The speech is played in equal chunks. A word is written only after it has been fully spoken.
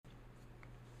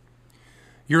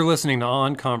You're listening to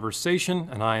On Conversation,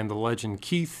 and I am the legend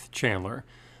Keith Chandler.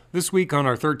 This week on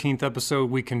our 13th episode,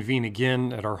 we convene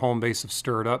again at our home base of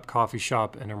Stir It Up Coffee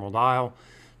Shop in Emerald Isle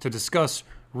to discuss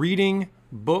reading,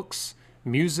 books,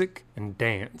 music, and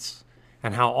dance,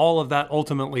 and how all of that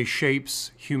ultimately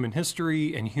shapes human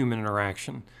history and human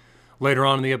interaction. Later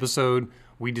on in the episode,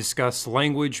 we discuss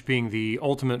language being the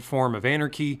ultimate form of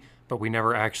anarchy, but we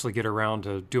never actually get around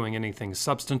to doing anything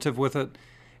substantive with it.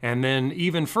 And then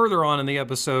even further on in the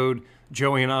episode,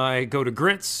 Joey and I go to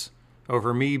grits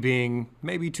over me being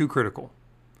maybe too critical.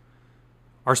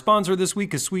 Our sponsor this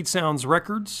week is Sweet Sounds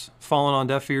Records, fallen on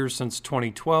deaf ears since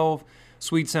 2012.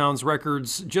 Sweet Sounds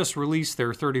Records just released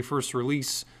their 31st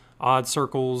release. Odd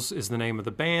Circles is the name of the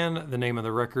band. The name of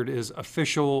the record is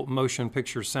Official Motion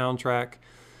Picture Soundtrack.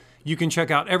 You can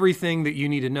check out everything that you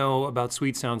need to know about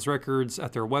Sweet Sounds Records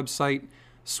at their website,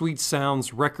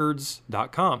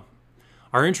 sweetsoundsrecords.com.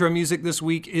 Our intro music this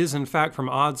week is, in fact, from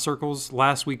Odd Circles.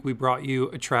 Last week we brought you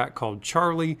a track called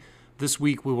Charlie. This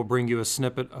week we will bring you a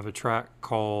snippet of a track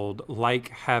called Like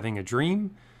Having a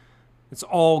Dream. It's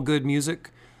all good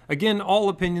music. Again, all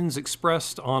opinions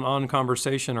expressed on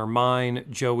Conversation are mine,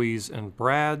 Joey's, and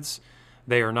Brad's.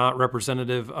 They are not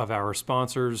representative of our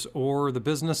sponsors or the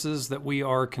businesses that we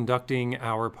are conducting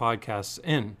our podcasts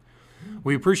in.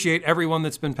 We appreciate everyone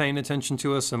that's been paying attention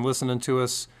to us and listening to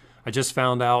us. I just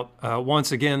found out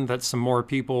once again that some more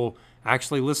people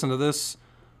actually listen to this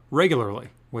regularly,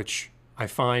 which I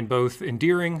find both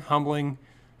endearing, humbling,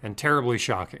 and terribly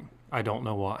shocking. I don't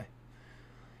know why.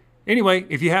 Anyway,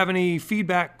 if you have any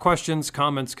feedback, questions,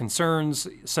 comments, concerns,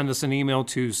 send us an email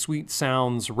to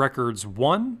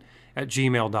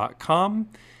sweetsoundsrecords1@gmail.com.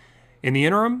 In the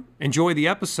interim, enjoy the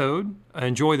episode,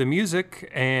 enjoy the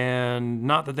music, and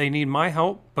not that they need my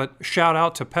help, but shout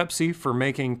out to Pepsi for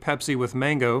making Pepsi with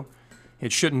mango.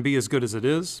 It shouldn't be as good as it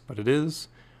is, but it is.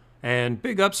 And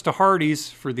big ups to Hardee's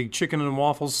for the chicken and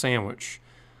waffles sandwich.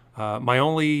 My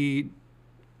only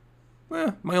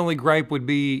gripe would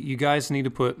be you guys need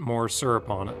to put more syrup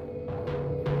on it.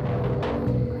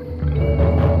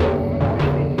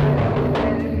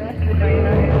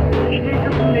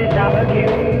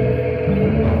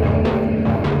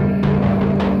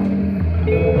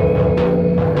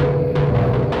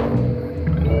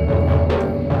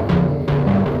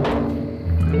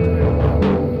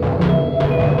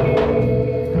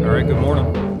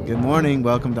 Good morning.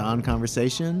 Welcome to On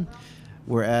Conversation.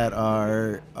 We're at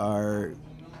our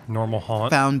Normal haunt.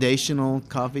 foundational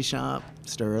coffee shop,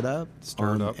 Stir It Up,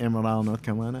 Stir It Up. Emerald Isle, North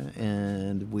Carolina,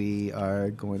 and we are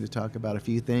going to talk about a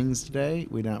few things today.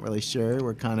 We're not really sure.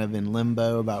 We're kind of in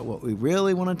limbo about what we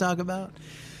really want to talk about.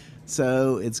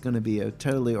 So it's going to be a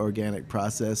totally organic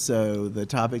process. So the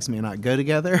topics may not go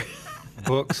together.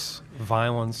 Books,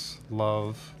 violence,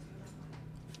 love,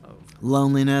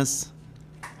 Loneliness.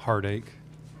 heartache,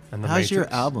 and the How's your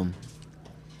Matrix. album?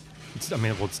 It's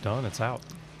done. It's out.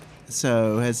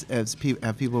 So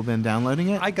have people been downloading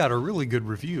it? I got a really good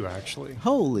review, actually.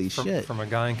 Holy shit. From a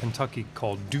guy in Kentucky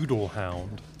called Doodle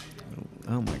Hound.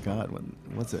 Oh my God.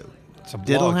 What's it? It's a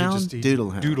blog. Diddlehound?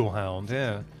 Doodlehound. Doodlehound,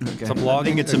 yeah. Okay. It's a blog. I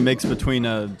think it's a mix between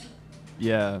some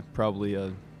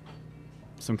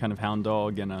kind of hound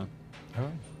dog and a...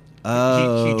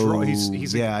 Oh,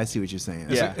 he's yeah, I see what you're saying.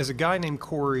 As a guy named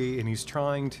Corey, and he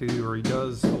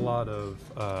does a lot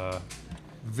of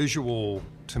visual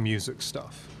to music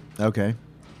stuff. Okay.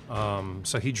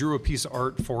 So he drew a piece of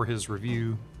art for his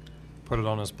review, put it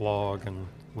on his blog, and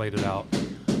laid it out.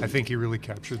 I think he really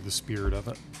captured the spirit of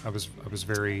it. I was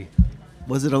very...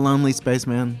 Was it a lonely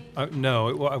spaceman?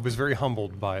 No, I was very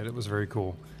humbled by it. It was very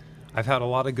cool. I've had a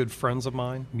lot of good friends of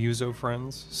mine, muso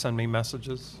friends, send me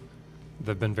messages.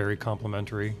 They've been very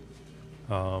complimentary.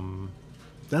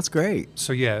 That's great.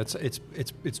 So yeah,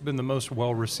 it's been the most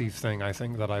well-received thing I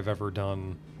think that I've ever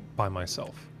done by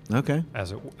myself. Okay.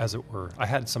 As it were. I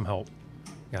had some help.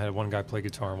 I had one guy play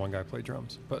guitar and one guy play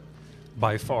drums, but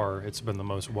by far it's been the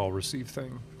most well-received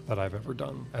thing that I've ever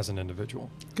done as an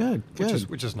individual. Good.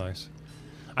 Which is nice.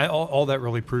 All that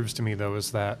really proves to me though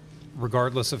is that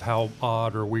regardless of how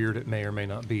odd or weird it may or may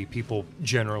not be, people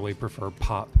generally prefer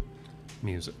pop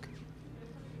music.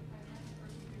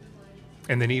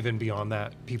 And then even beyond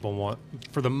that,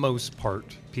 for the most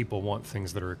part, people want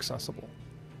things that are accessible.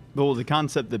 Well, the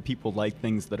concept that people like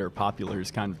things that are popular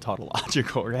is kind of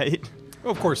tautological, right?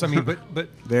 Well, of course, I mean, but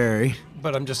Very.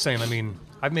 But I'm just saying, I mean,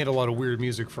 I've made a lot of weird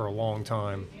music for a long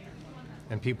time,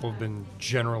 and people have been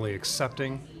generally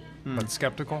accepting, but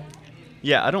skeptical.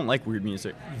 Yeah, I don't like weird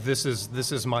music. This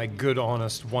is my good,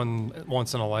 honest,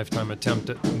 once in a lifetime attempt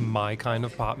at my kind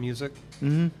of pop music.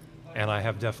 Mm-hmm. And I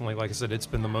have definitely, like I said, it's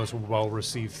been the most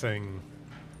well-received thing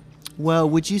Well,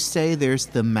 would you say there's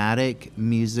thematic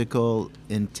musical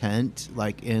intent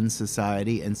like in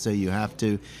society, and so you have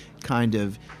to kind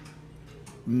of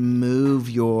move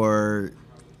your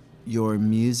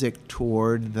music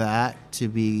toward that to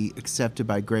be accepted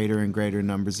by greater and greater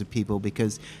numbers of people?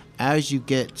 Because as you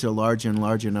get to larger and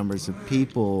larger numbers of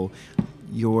people,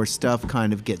 your stuff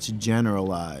kind of gets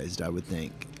generalized, I would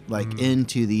think, like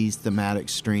into these thematic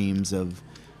streams of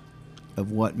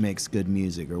what makes good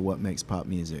music or what makes pop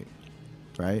music,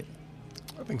 right?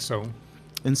 I think so.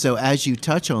 And so as you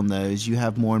touch on those, you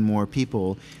have more and more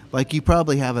people. Like you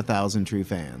probably have 1,000 true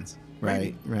fans,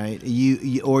 right? Maybe. Right?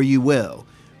 You will,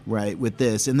 right, with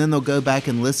this. And then they'll go back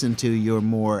and listen to your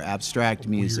more abstract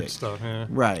music. Weird stuff, yeah.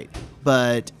 Right.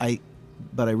 But I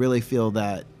really feel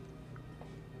that,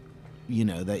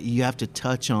 that you have to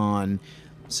touch on.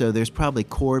 So there's probably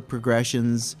chord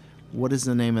progressions. What is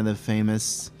the name of the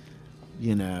famous,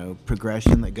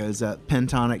 progression that goes up?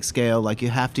 Pentonic scale. Like you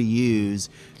have to use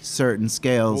certain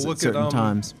scales at certain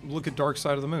times. Look at Dark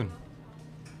Side of the Moon.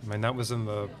 I mean, that was in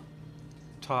the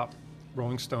top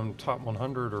Rolling Stone Top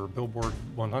 100 or Billboard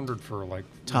 100 for like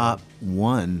top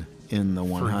one in the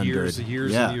 100 for years and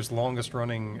years, longest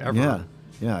running ever.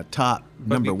 Yeah, top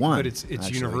number one. But its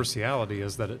actually. universality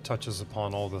is that it touches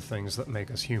upon all the things that make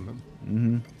us human.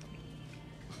 Mm-hmm.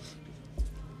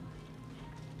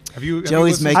 Have you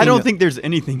Joey's listened- making I a- don't think there's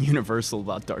anything universal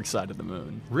about Dark Side of the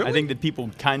Moon. Really? I think that people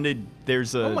kind of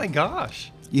there's a Oh my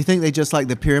gosh! You think they just like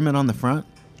the pyramid on the front?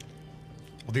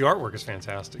 Well, the artwork is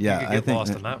fantastic. Yeah, you I could get think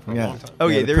lost that- in that for yeah. a long time.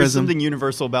 Okay, the there is prism. something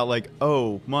universal about like,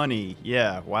 oh, money.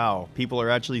 Yeah, wow. People are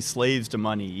actually slaves to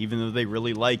money, even though they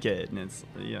really like it. And it's,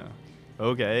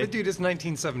 okay. But dude, it's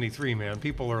 1973, man.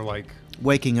 People are like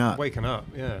Waking up. waking up.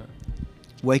 Yeah,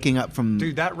 Waking up from...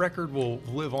 dude, that record will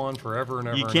live on forever and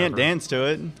ever. You and can't ever. dance to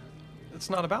it. It's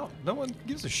not about. No one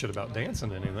gives a shit about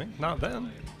dancing anything. Not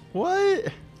then.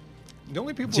 What? The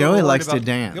only people Joey that were worried likes to about-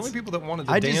 dance. The only people that wanted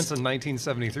to I dance just- in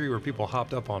 1973 were people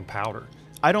hopped up on powder,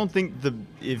 I don't think I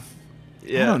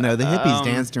don't know. The hippies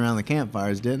danced around the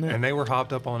campfires, didn't it? and they were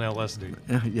hopped up on LSD.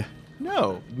 Yeah.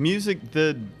 No, music.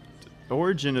 The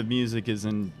origin of music is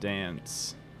in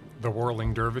dance. The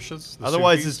whirling dervishes. The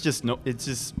Otherwise, Sufis. it's just no. It's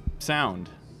just sound.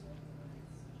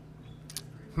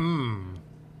 The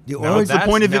Now origin- the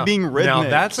point of it now- being Now rhythmic.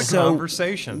 that's a So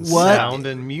conversation. what- Sound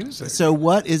and music. So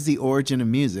what is the origin of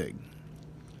music,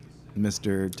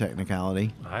 Mr.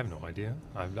 Technicality? I have no idea.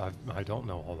 I don't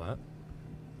know all that.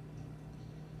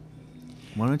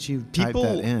 Why don't you type People-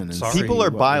 that in? And Sorry. see People what are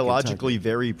we can biologically type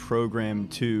very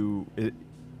programmed to.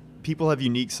 People have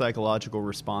unique psychological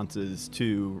responses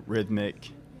to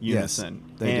rhythmic Yes, unison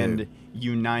they and do.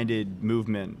 united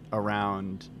movement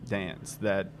around dance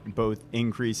that both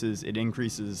increases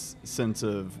sense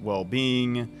of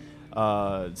well-being,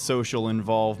 social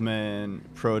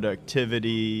involvement,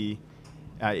 productivity.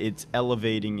 It's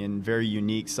elevating in very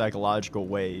unique psychological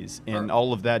ways, and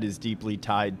all of that is deeply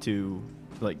tied to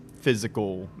like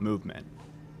physical movement.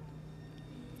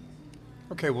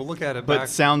 Okay, well look at it But back.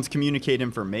 sounds communicate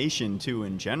information too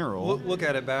in general. Look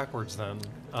at it backwards then.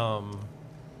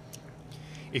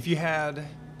 If you had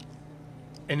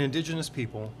an indigenous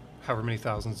people, however many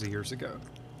thousands of years ago,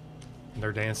 and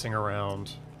they're dancing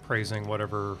around, praising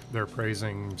whatever they're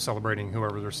praising, celebrating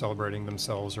whoever they're celebrating,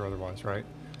 themselves or otherwise, right?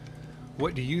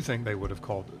 What do you think they would have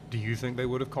called it? Do you think they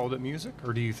would have called it music?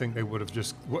 Or do you think they would have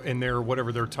just, in their,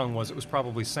 whatever their tongue was, it was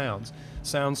probably sounds.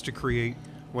 Sounds to create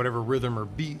whatever rhythm or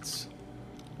beats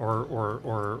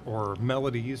or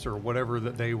melodies or whatever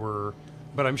that they were,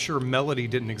 but I'm sure melody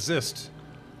didn't exist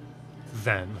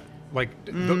then. Like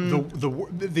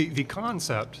the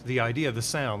concept, the idea, the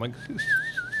sound, like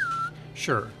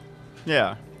sure,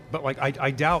 Yeah. but like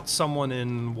I doubt someone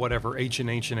in whatever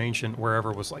ancient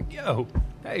wherever was like, yo,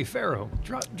 hey Pharaoh,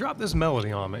 drop this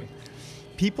melody on me.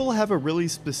 People have a really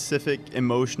specific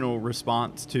emotional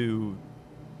response to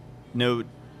note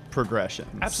progressions.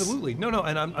 Absolutely, no,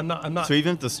 and I'm not. So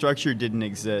even if the structure didn't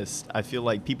exist, I feel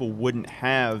like people wouldn't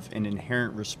have an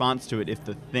inherent response to it if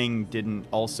the thing didn't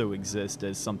also exist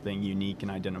as something unique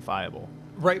and identifiable.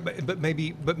 Right, but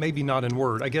maybe not in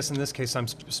word. I guess in this case, I'm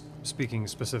speaking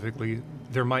specifically.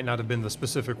 There might not have been the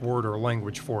specific word or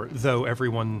language for it, though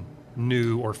everyone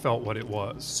knew or felt what it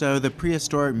was. So the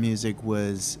prehistoric music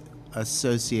was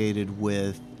associated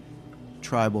with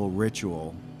tribal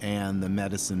ritual and the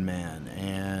medicine man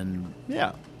and,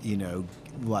 Yeah.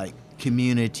 like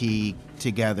community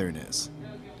togetherness.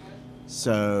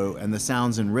 So, and the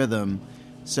sounds and rhythm.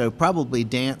 So probably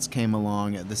dance came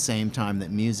along at the same time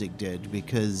that music did,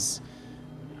 because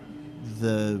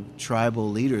the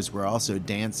tribal leaders were also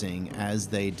dancing as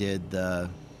they did the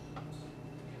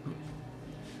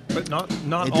But not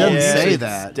It all doesn't music. say it's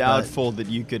that, but- doubtful that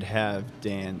you could have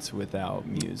dance without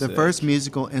music. The first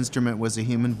musical instrument was a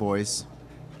human voice,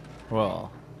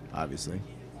 Well, obviously.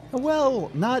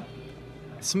 not.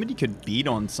 Somebody could beat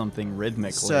on something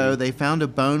rhythmically. So they found a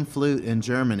bone flute in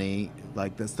Germany,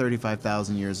 like that's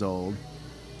 35,000 years old.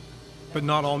 But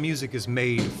not all music is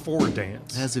made for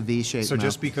dance. It has a V-shaped So mouth.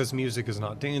 just because music is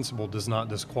not danceable does not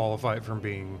disqualify it from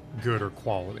being good or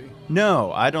quality.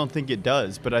 No, I don't think it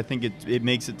does, but I think it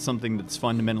makes it something that's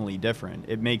fundamentally different.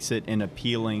 It makes it an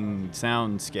appealing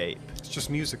soundscape. It's just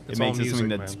music. It It's makes all it music,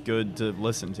 something that's man. good to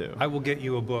listen to. I will get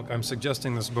you a book. I'm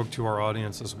suggesting this book to our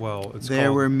audience as well.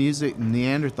 There were music.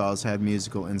 Neanderthals had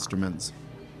musical instruments.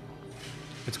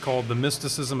 It's called The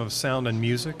Mysticism of Sound and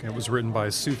Music. It was written by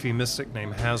a Sufi mystic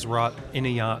named Hazrat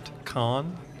Inayat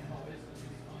Khan.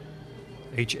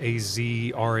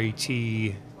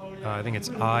 Hazrat, I think it's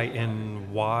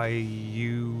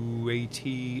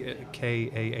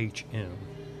Inyuatkahn.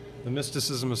 The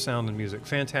Mysticism of Sound and Music.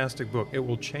 Fantastic book. It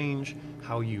will change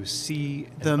how you see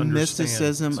and The understand.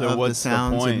 mysticism So of the what's the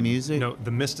sounds point? and music. No,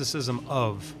 the mysticism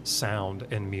of sound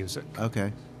and music.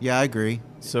 Okay. Yeah, I agree.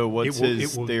 So what's It will-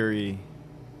 his it will- theory?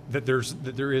 That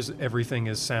there is everything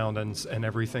is sound and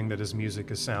everything that is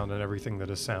music is sound and everything that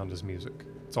is sound is music.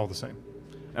 It's all the same.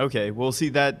 Okay, well, see,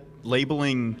 that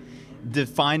labeling,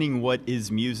 defining what is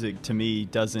music to me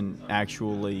doesn't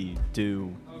actually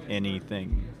do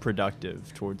anything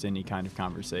productive towards any kind of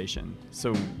conversation.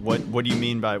 So what do you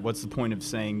mean by, what's the point of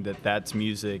saying that that's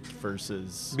music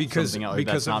versus Because something else? or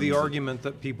because that's of not the music? argument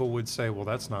that people would say, well,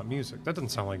 that's not music. That doesn't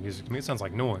sound like music to me. It sounds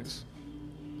like noise.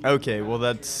 Okay, well,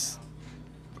 that's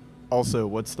also,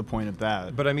 what's the point of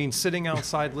that? But I mean, sitting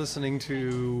outside listening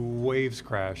to waves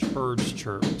crash, birds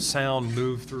chirp, sound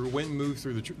move through, wind move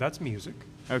through the that's music.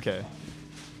 Okay.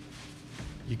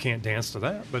 You can't dance to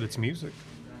that, but it's music.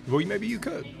 Well, maybe you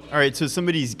could. All right, so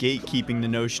somebody's gatekeeping the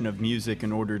notion of music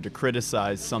in order to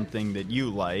criticize something that you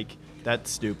like. That's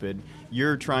stupid.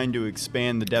 You're trying to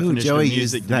expand the Ooh, definition Joey of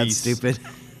music used to that be stupid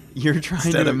You're trying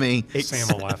instead to of me. Sam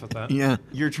will laugh at that. Yeah.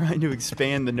 You're trying to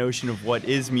expand the notion of what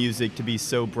is music to be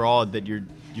so broad that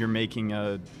you're making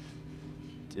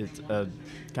it's a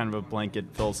kind of a blanket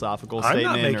philosophical I'm statement.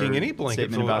 not making or any blanket.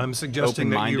 statement about I'm suggesting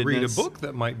that you read a open-mindedness. book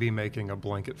that might be making a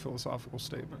blanket philosophical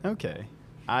statement. Okay,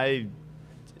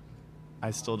 I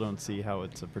still don't see how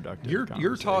it's a productive. You're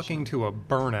conversation. talking to a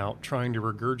burnout trying to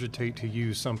regurgitate to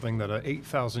you something that a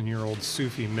 8,000-year-old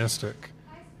Sufi mystic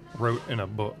wrote in a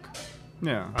book.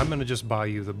 Yeah. I'm going to just buy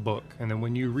you the book, and then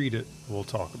when you read it, we'll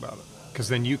talk about it. Because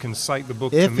then you can cite the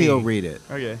book to If me. he'll read it.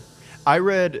 Okay. I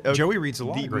read. Joey reads a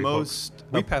lot the of great most books.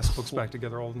 We pass books back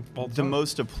together all the The time.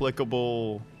 most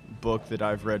applicable book that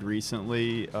I've read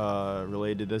recently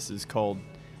related to this is called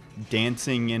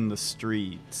Dancing in the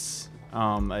Streets,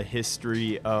 a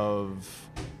history of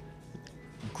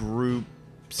group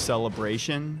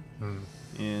celebration.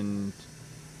 And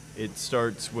it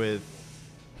starts with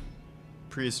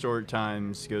prehistoric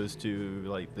times, goes to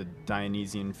like the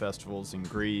Dionysian festivals in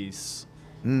Greece,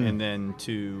 and then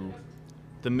to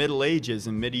the Middle Ages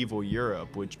in medieval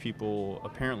Europe, which people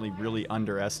apparently really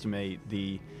underestimate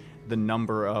the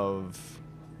number of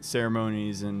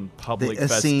ceremonies and public The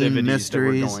Essene festivities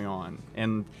mysteries. that were going on,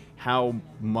 and how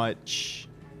much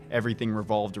everything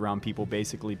revolved around people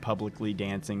basically publicly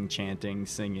dancing, chanting,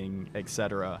 singing,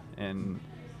 etc., and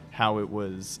how it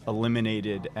was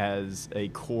eliminated as a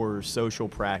core social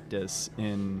practice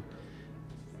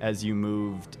as you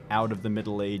moved out of the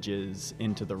Middle Ages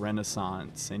into the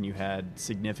Renaissance, and you had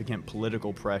significant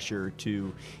political pressure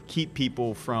to keep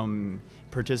people from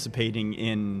participating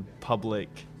in public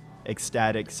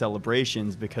ecstatic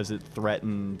celebrations because it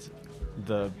threatened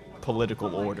the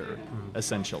political order,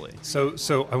 essentially. So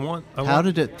I want. How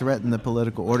did it threaten the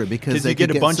political order? Because Because they you get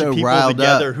could a bunch so of people riled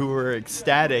together up. who are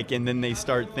ecstatic, and then they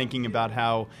start thinking about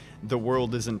how the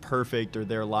world isn't perfect, or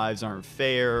their lives aren't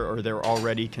fair, or they're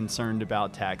already concerned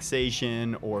about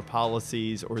taxation or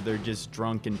policies, or they're just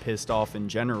drunk and pissed off in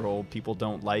general. People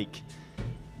don't like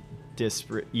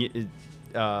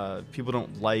people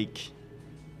don't like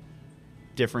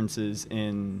differences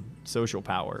in social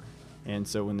power. And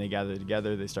so when they gather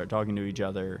together, they start talking to each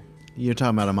other. You're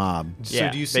talking about a mob. So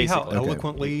Yeah, do you see how basically. Okay.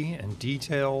 eloquently and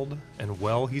detailed and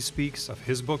well he speaks of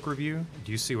his book review?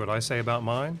 Do you see what I say about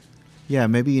mine? Yeah,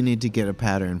 maybe you need to get a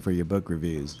pattern for your book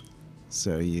reviews,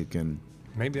 so you can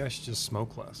Maybe I should just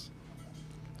smoke less.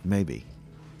 maybe.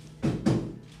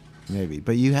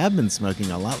 But you have been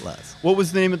smoking a lot less. What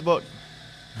was the name of the book?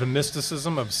 The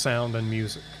Mysticism of Sound and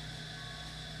Music.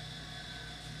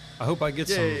 I hope I get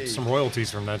Yay. some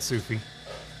royalties from that Sufi.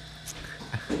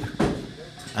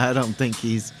 I don't think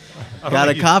he's I don't got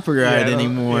a think he- copyright yeah, I don't-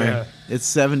 anymore. yeah. It's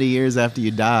 70 years after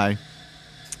you die.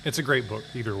 It's a great book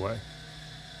either way.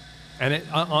 And it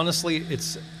honestly,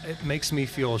 it makes me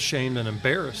feel ashamed and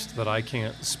embarrassed that I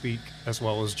can't speak as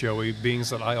well as Joey, being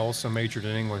that I also majored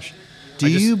in English. Do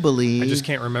you believe I just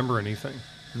can't remember anything.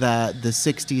 that the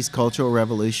 60s cultural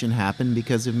revolution happened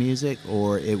because of music,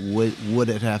 or it would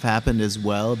it have happened as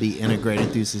well, be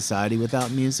integrated through society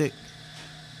without music?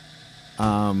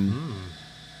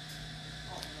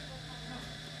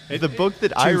 The book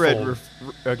that I read.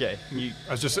 Twofold. Okay.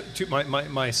 I was just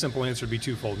my simple answer would be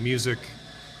twofold: music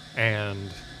and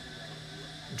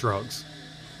drugs.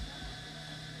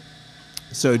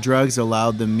 So drugs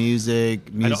allowed the music.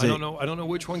 I don't know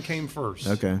which one came first.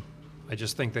 Okay. I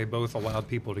just think they both allowed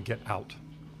people to get out,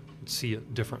 and see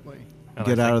it differently. And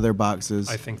Get out of their boxes.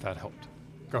 I think that helped.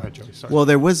 Go ahead, Joey. Sorry. Well,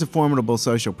 there was a formidable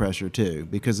social pressure too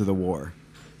because of the war.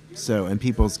 So, and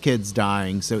people's kids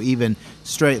dying. So even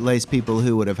straight-laced people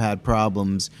who would have had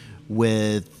problems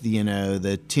with,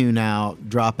 the tune out,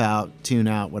 drop out, tune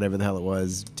out, whatever the hell it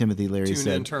was, Timothy Leary Tune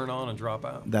said. in, turn on, and drop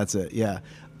out. That's it. Yeah.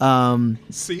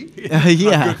 See?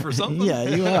 Yeah. I'm good for something. Yeah,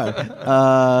 you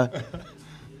are.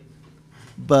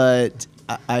 But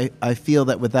I feel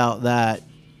that without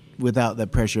the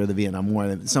pressure of the Vietnam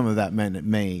War, some of that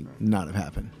may not have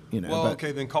happened. Well, but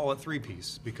okay, then call it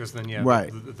three-piece, because then, yeah, Right.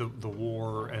 the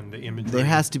war and the imagery. there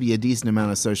has to be a decent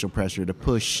amount of social pressure to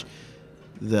push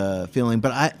the feeling.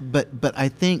 But I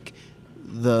think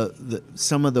the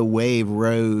some of the wave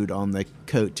rode on the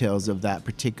coattails of that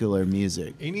particular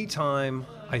music. Anytime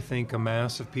I think a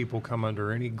mass of people come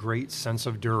under any great sense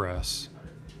of duress,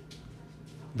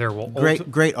 there will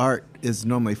Great art is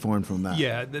normally formed from that.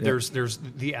 Yeah, there's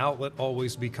the outlet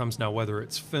always becomes, now whether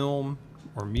it's film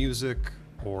or music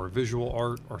or visual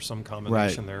art or some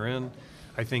combination therein.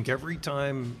 I think every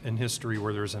time in history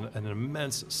where there's an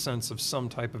immense sense of some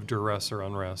type of duress or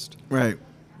unrest, Right.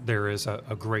 there is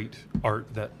a great art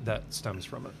that stems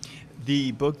from it.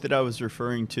 The book that I was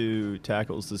referring to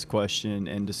tackles this question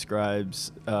and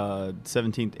describes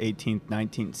 17th, 18th,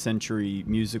 19th century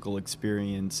musical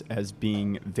experience as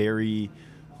being very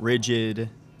rigid.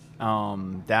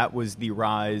 That was the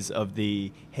rise of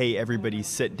the, hey, everybody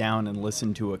sit down and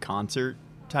listen to a concert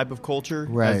type of culture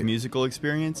as musical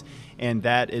experience. And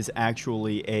that is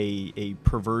actually a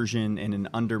perversion and an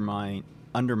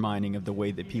undermining of the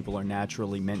way that people are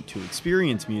naturally meant to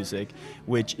experience music,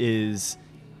 which is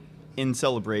in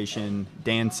celebration,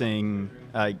 dancing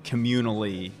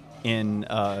communally, in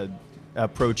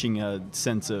approaching a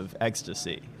sense of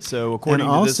ecstasy. So according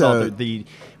to this author, the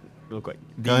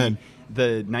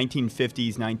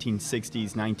 1950s,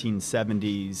 1960s,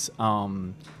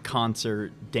 1970s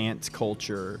concert dance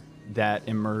culture that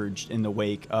emerged in the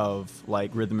wake of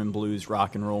like rhythm and blues,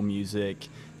 rock and roll music,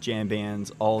 jam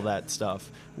bands, all that stuff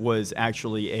was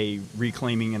actually a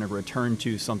reclaiming and a return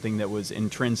to something that was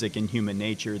intrinsic in human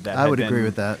nature that I would agree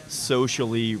with that.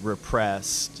 Socially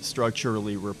repressed,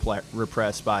 structurally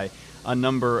repressed by a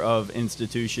number of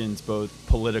institutions, both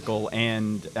political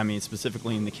and, I mean,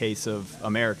 specifically in the case of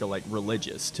America, like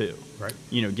religious too. Right.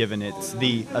 Given it's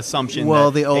the assumption Well,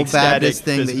 that the old ecstatic Baptist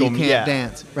thing that you physical- can't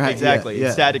dance. Right. Exactly. Yeah.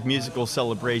 Ecstatic musical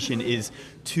celebration is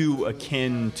too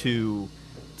akin to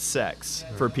sex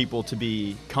for people to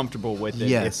be comfortable with it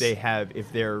Yes.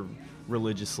 if they're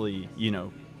religiously,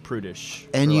 prudish.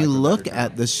 And for you lack of a look better at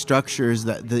term. the structures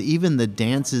even the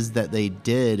dances that they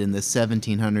did in the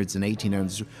 1700s and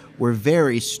 1800s were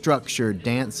very structured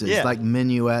dances, Yeah. like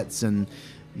minuets and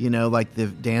like the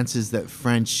dances that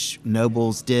French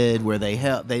nobles did, where they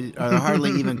are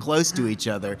hardly even close to each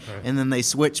other, and then they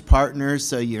switch partners,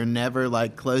 so you're never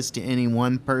like close to any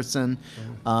one person.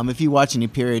 If you watch any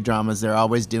period dramas, they're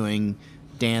always doing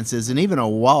dances, and even a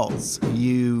waltz.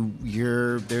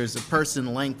 There's a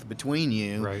person length between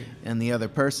you and the other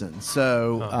person.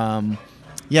 So,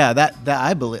 yeah, that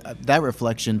I believe that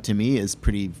reflection to me is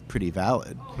pretty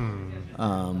valid.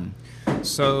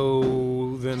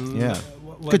 So then, Yeah.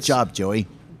 Good job, Joey.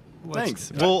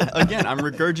 Thanks. Well, again, I'm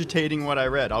regurgitating what I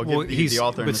read. I'll give the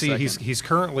author in a second. He's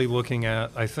currently looking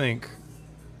at, I think,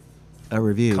 A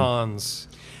review. Khan's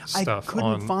stuff. I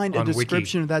couldn't find a on Wiki.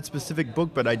 description of that specific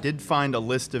book, but I did find a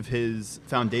list of his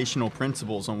foundational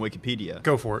principles on Wikipedia.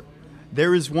 Go for it.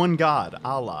 There is one God,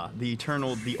 Allah, the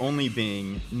eternal, the only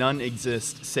being. None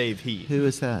exist save He. Who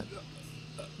is that?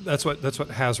 That's what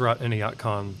Hazrat Inayat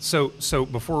Khan. So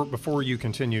before you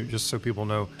continue, just so people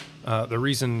know, the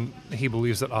reason he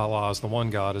believes that Allah is the one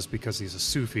God is because he's a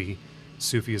Sufi.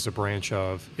 Sufi is a branch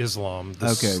of Islam.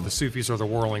 The Sufis are the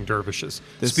whirling dervishes.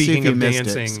 The Speaking Sufi of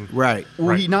mystics. dancing, Right.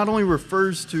 Well, he not only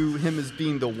refers to him as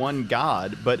being the one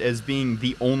God, but as being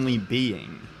the only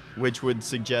being. which would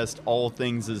suggest all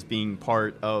things as being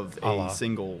part of Allah. a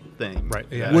single thing. Right,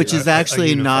 yeah. Which is a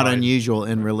actually not unified- unusual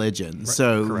in religion.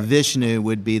 So correct. Vishnu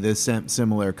would be the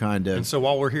similar kind And of. so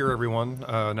while we're here, everyone,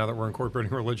 now that we're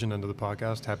incorporating religion into the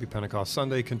podcast, happy Pentecost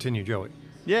Sunday. Continue, Joey.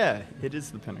 Yeah, it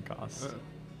is the Pentecost.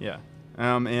 Yeah.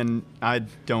 And I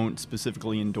don't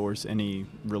specifically endorse any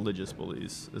religious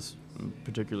beliefs,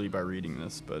 particularly by reading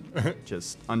this, but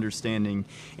just understanding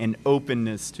and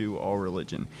openness to all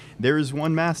religion. There is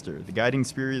one master, the guiding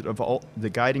spirit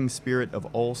of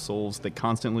all souls that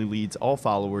constantly leads all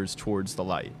followers towards the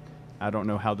light. I don't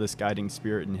know how this guiding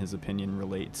spirit, in his opinion,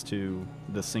 relates to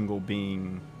the single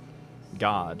being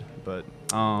God, but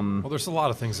Well, there's a lot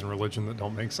of things in religion that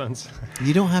don't make sense.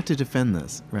 You don't have to defend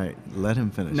this. Right. Let him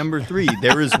finish. Number 3,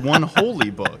 there is one holy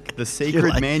book, the sacred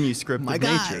like, manuscript "My of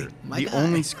guy, nature, my the guy."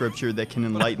 only scripture that can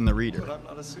enlighten the reader. I'm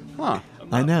not a Sunni. Huh.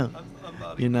 I know. I'm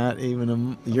not You're not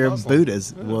even you're a Muslim.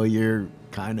 Buddhist. Well, you're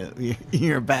kind of,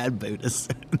 you're a bad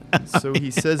Buddhist. So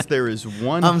he says there is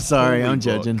one I'm sorry, holy I'm book,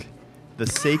 judging. the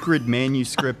sacred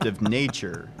manuscript of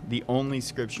nature, the only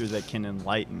scripture that can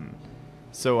enlighten.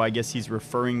 So I guess he's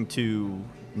referring to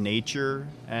nature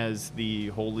as the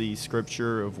holy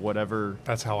scripture of whatever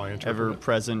That's how I interpret it.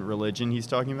 ever-present religion he's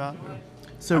talking about.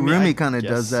 So I mean, Rumi I kind of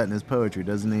does guess- that in his poetry,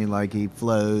 doesn't he? Like he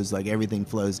flows, like everything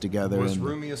flows together. Was and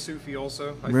Rumi a Sufi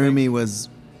also? I Rumi think? was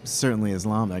certainly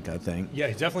Islamic, I think. Yeah,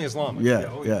 he's definitely Islamic. Yeah,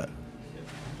 oh, yeah.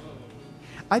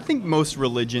 I think most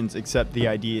religions accept the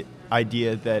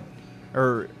idea that,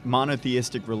 or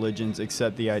monotheistic religions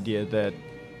accept the idea that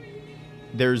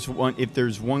if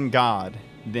there's one God,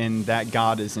 then that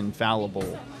God is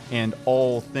infallible, and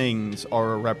all things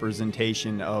are a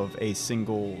representation of a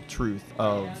single truth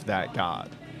of that God.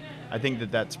 I think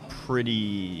that that's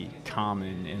pretty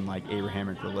common in like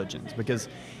Abrahamic religions, because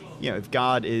if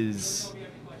God is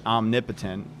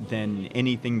omnipotent, then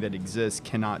anything that exists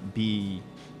cannot be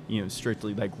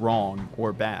strictly like wrong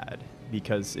or bad,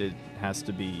 because it has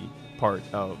to be part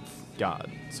of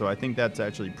God. So I think that's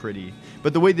actually pretty,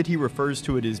 but the way that he refers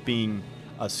to it as being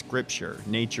a scripture,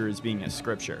 nature as being a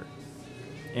scripture,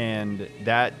 and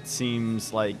that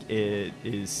seems like it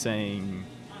is saying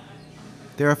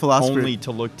There are philosophers. only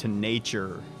to look to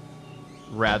nature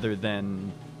rather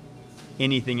than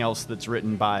anything else that's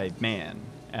written by man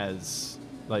as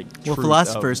like Well, truth of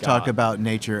philosophers talk God. about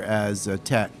nature as a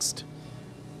text,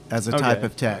 as a type Okay.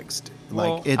 of text.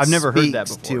 Well, Like it I've never heard that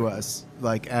speaks before. to us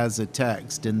like as a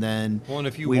text, and then Well, and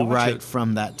if you we watch write it-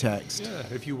 from that text. Yeah,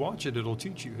 if you watch it, it'll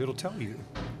teach you. It'll tell you.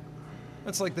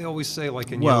 That's like they always say,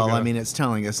 like in Well, yoga. I mean, it's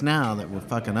telling us now that we're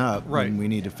fucking up, Right. and we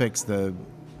need to fix well,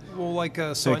 like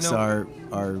so I know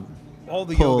our all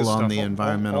the pull yoga on stuff, the all-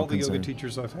 environmental all the yoga concern.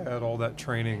 teachers I've had, all that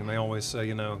training, and they always say,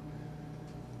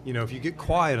 if you get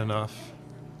quiet enough,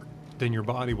 then your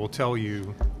body will tell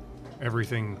you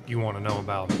everything you want to know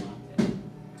about it.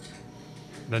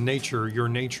 Your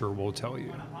nature will tell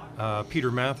you.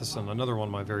 Peter Matheson, another one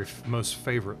of my very most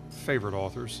favorite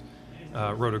authors,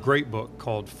 wrote a great book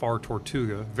called Far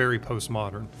Tortuga, very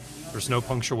postmodern. There's no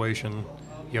punctuation.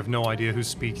 You have no idea who's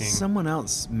speaking. Someone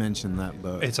else mentioned that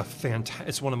book. It's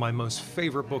it's one of my most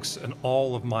favorite books in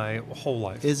all of my whole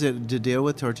life. Is it to deal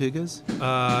with tortugas?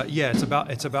 Yeah, it's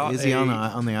about Is he on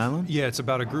the island? Yeah, it's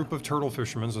about a group of turtle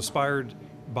fishermen inspired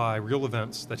by real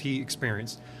events that he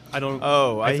experienced.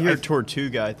 I hear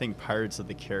Tortuga. I think Pirates of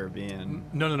the Caribbean.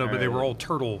 No, but they Alright. were all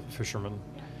turtle fishermen,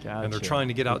 and they're Gotcha. trying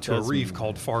to get out to a Does reef mean-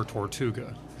 called Far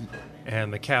Tortuga,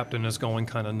 and the captain is going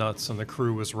kind of nuts, and the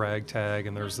crew is ragtag,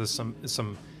 and there's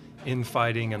some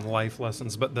infighting and life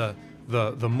lessons. But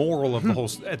the moral of the whole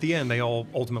at the end, they all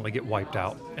ultimately get wiped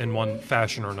out in one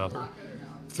fashion or another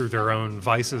through their own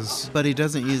vices. But he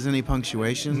doesn't use any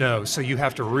punctuation. No, so you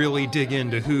have to really dig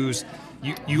into who's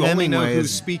you only know Hemingway who's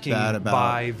is speaking bad about-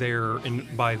 by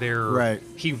their Right.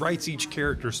 He writes each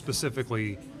character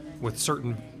specifically with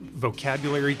certain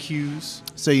vocabulary cues.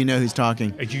 So you know who's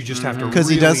talking. And you just have to Because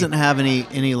he really- doesn't have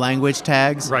any language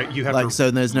tags. Right, you have like to- so.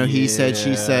 There's no he said,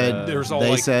 she said, There's all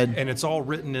they like, said. and it's all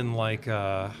written in like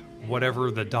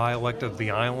whatever the dialect of the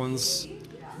islands.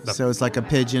 So it's like a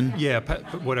pigeon. Yeah,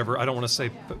 whatever. I don't want to say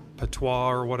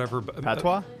patois or whatever. But,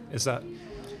 Patois? Is that?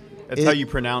 That's how you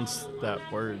pronounce that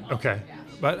word. Okay,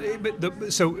 but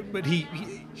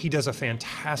he does a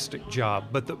fantastic job.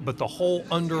 But the whole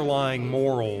underlying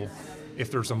moral,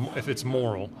 if it's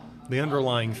moral, the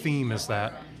underlying theme is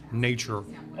that nature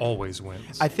always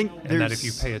wins. I think and that if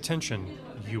you there's- pay attention,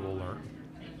 you will learn.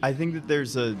 I think that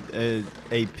there's a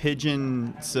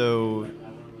pigeon. So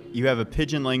you have a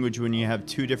pigeon language when you have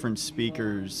two different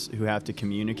speakers who have to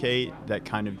communicate that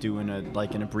kind of do an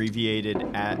abbreviated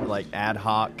ad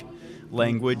hoc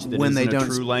language that when they isn't a don't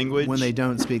true language. when they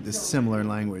don't speak the similar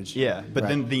language. Yeah, but Right.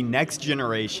 then the next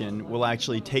generation will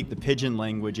actually take the pidgin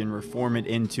language and reform it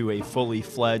into a fully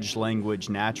fledged language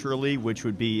naturally, which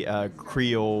would be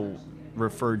Creole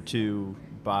referred to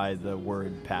by the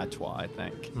word patois, I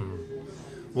think.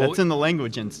 Well, That's in the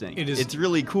language instinct. it is- It's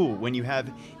really cool when you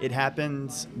have it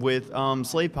happens with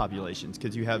slave populations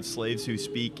because you have slaves who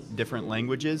speak different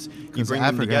languages. You Because bring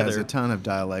them Africa has together. a ton of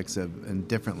dialects in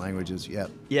different languages.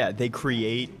 Yep. Yeah, they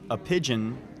create a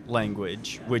pidgin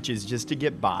language, which is just to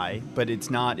get by, but it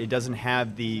doesn't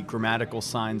have the grammatical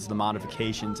signs, the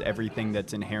modifications, everything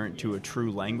that's inherent to a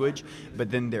true language.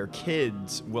 But then their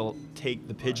kids will take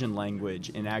the pidgin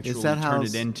language and actually that how turn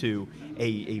s- it into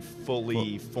a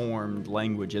fully formed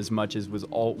language, as much as with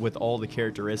all the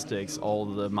characteristics, all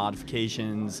the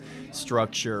modifications,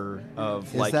 structure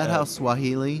of Is that how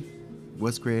Swahili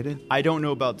was created? I don't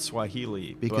know about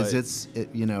Swahili Because but,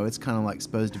 it's kind of like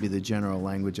supposed to be the general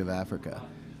language of Africa.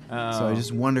 So Oh. I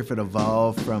just wonder if it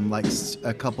evolved from like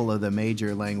a couple of the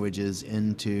major languages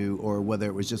into, or whether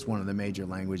it was just one of the major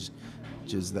languages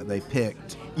that they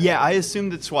picked. Yeah, I assume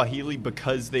that Swahili,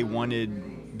 because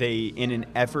in an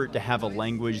effort to have a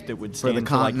language that would the stand for like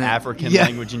continent. African Yeah.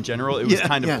 language in general, it was Yeah,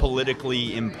 kind of yeah.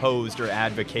 politically imposed or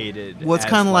advocated. Well, it's as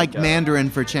kind of like a-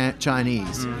 Mandarin for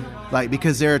Chinese, like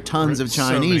because there are tons of So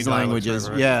many Chinese dialects, languages.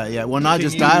 right, right. Yeah, yeah. Well, not Can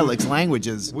just you- dialects,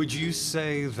 languages, would you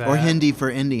say that or Hindi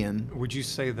for Indian. Would you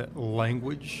say that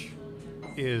language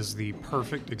is the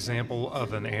perfect example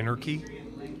of an anarchy,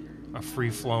 a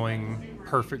free-flowing,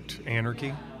 perfect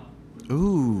anarchy?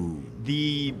 Ooh,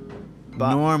 The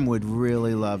Norm would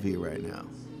really love you right now.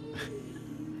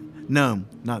 Noam,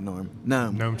 not Norm.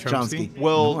 Noam. Noam Chomsky?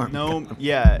 Well, Norm.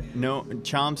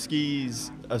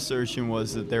 Chomsky's assertion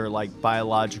was that there are like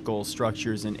biological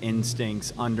structures and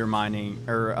instincts underlying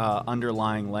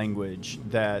language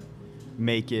that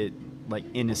make it like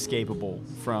inescapable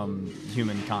from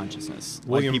human consciousness.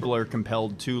 William- Like people are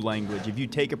compelled to language. If you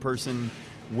take a person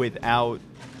without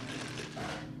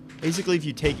basically, if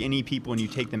you take any people and you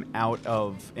take them out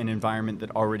of an environment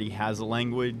that already has a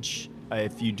language,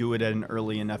 if you do it at an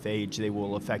early enough age, they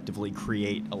will effectively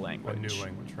create a language. A new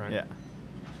language, right? Yeah.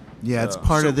 Yeah, it's So-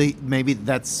 part of the maybe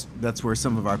that's where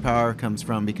some of our power comes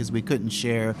from because we couldn't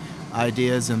share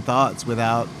ideas and thoughts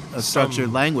without a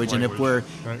structured language. And if we're language,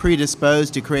 right.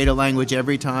 predisposed to create a language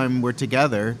every time we're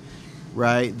together,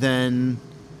 right, then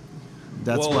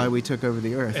that's Well, why we took over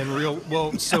the earth.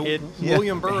 So It- yeah.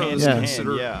 William Burroughs Hand in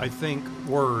considered, hand, yeah. I think,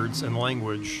 words and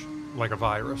language like a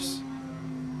virus,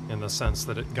 in the sense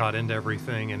that it got into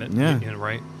everything and it, Yeah.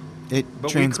 right? It But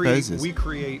transposes. we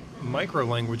create micro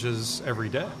languages every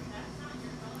day.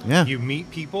 yeah. You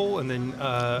meet people and then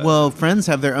Well, friends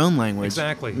have their own language.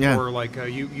 exactly, Yeah. or like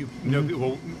you know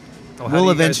people. Well, how do We'll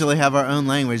you guys- eventually have our own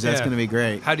language. That's Yeah. going to be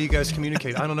great. How do you guys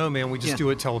communicate? I don't know, man. We just Yeah. do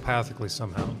it telepathically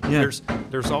somehow. Yeah.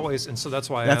 There's always, and so that's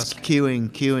why I That's ask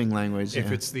cueing language. if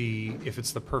yeah. it's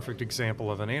the perfect example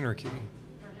of an anarchy,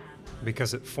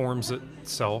 because it forms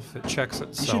itself, it checks You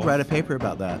itself. should write a paper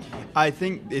about that. I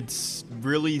think it's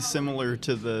really similar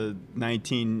to the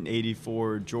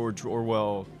 1984 George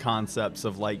Orwell concepts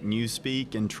of like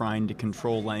newspeak and trying to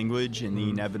control language and the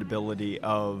inevitability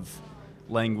of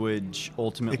language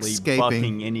ultimately Escaping.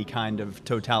 bucking any kind of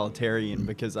totalitarian,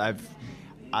 because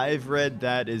I've read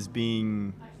that as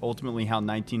being ultimately how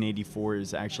 1984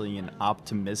 is actually an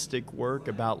optimistic work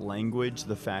about language,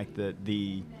 the fact that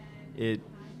it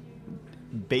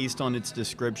based on its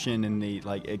description and the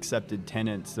like accepted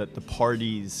tenets that the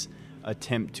parties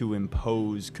attempt to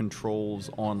impose controls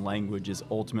on language is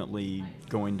ultimately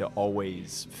going to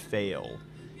always fail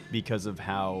because of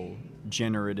how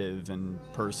generative and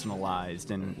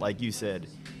personalized and, like you said,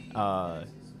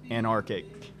 anarchic,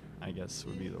 I guess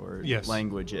would be the word, Yes.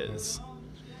 language is.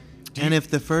 And if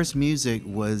the first music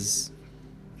was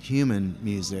human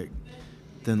music,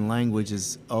 then language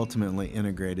is ultimately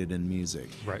integrated in music.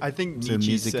 Right. I think So Nietzsche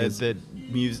music said is- that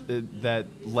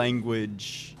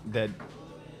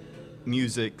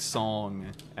music song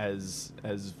as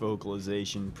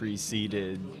vocalization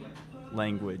preceded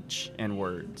language and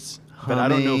words. But I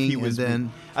don't know if he Humming, was. and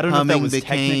then I don't know if that humming was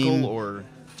became- technical or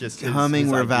just his, Humming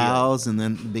his were idea. vowels, and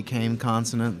then became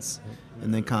consonants,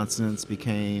 and then consonants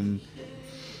became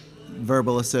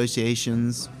verbal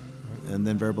associations, and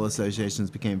then verbal associations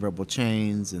became verbal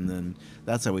chains, and then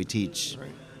that's how we teach.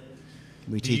 Right.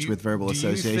 We Do teach you- with verbal do you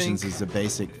associations think- is the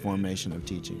basic formation of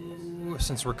teaching.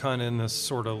 Since we're kind of in this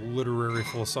sort of literary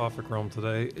philosophic realm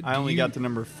today, I only got to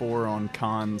number 4 on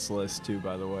Khan's list too,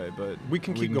 by the way. But We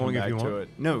can keep going come if you back to want. it.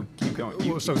 No, keep going.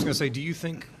 So I was going to say, do you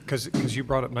think, because you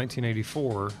brought up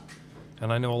 1984,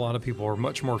 and I know a lot of people are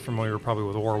much more familiar probably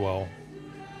with Orwell,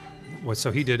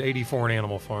 So he did 84 in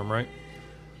Animal Farm, right?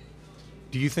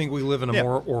 Do you think we live in a Yeah.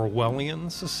 more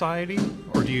Orwellian society,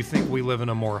 or do you think we live in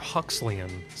a more Huxleyan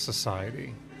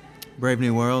society? Brave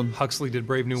New World. Huxley did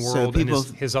Brave New So World, and people-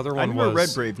 his other I one never was read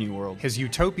Brave New World. his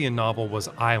utopian novel was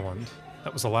Island.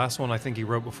 That was the last one I think he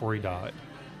wrote before he died.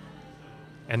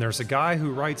 And there's a guy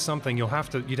who writes something. We'll have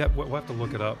to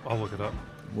look it up. I'll look it up.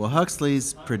 Well,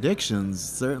 Huxley's predictions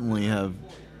certainly have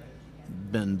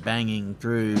been banging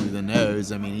through the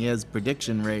nose. I mean, his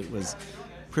prediction rate was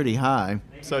pretty high.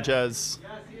 Such as,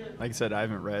 like I said, I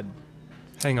haven't read.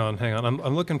 Hang on.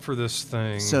 I'm looking for this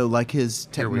thing. So, like his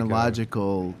Here we go.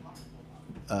 technological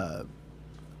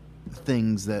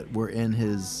things that were in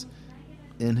his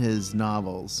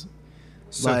novels,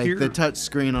 So like here- the touch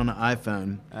screen on an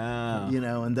iPhone, you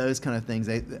know, and those kind of things.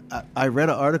 I read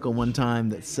an article one time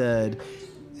that said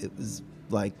it was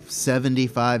like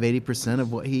 75-80%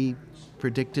 of what he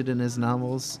predicted in his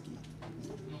novels,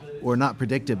 or not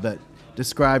predicted, but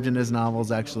described in his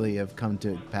novels, actually have come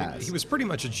to pass. he was pretty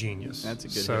much a genius. That's a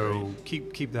good So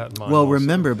keep that in mind. Well, also.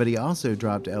 remember, but he also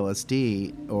dropped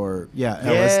LSD, Yeah,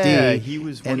 LSD. he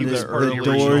was one and of the, the early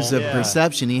doors of original- yeah.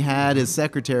 perception. He had his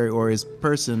secretary or his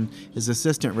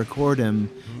assistant, record him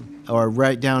or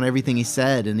write down everything he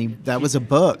said, and that was a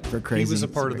book for crazy. he was a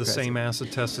part of the crazy. same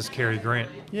acid test as Cary Grant.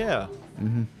 Yeah.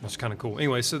 That's kind of cool.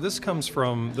 Anyway, so this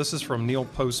is from Neil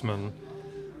Postman,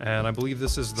 and I believe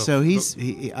this is the. So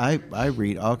I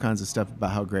read all kinds of stuff about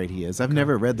how great he is. I've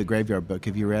never read the Graveyard Book.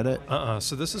 Have you read it?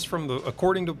 So this is from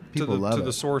according to People love the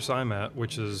it. source I'm at,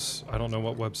 which is I don't know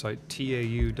what website,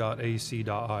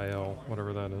 tau.ac.il,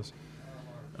 whatever that is.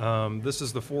 This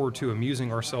is the forward to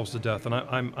Amusing Ourselves to Death, and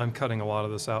I'm cutting a lot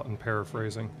of this out and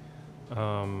paraphrasing.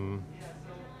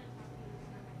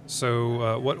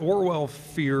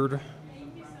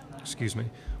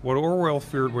 What Orwell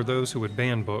feared were those who would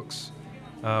ban books.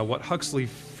 What Huxley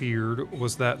feared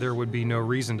was that there would be no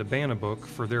reason to ban a book,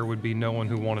 for there would be no one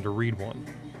who wanted to read one.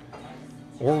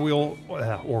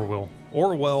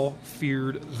 Orwell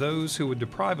feared those who would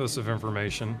deprive us of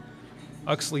information.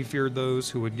 Huxley feared those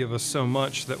who would give us so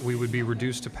much that we would be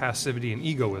reduced to passivity and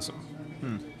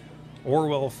egoism.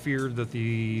 Orwell feared that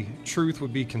the truth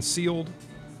would be concealed.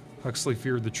 Huxley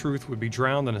feared the truth would be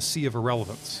drowned in a sea of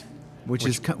irrelevance. Which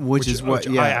is what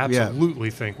I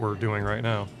absolutely think we're doing right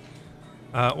now.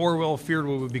 Orwell feared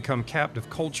we would become captive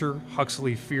culture.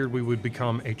 Huxley feared we would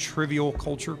become a trivial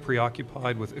culture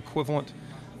preoccupied with equivalent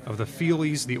of the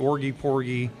feelies, the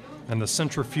orgy-porgy, and the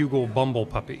centrifugal bumble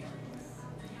puppy.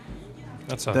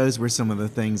 Those were some of the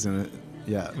things in it.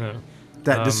 Yeah. Yeah.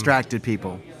 That distracted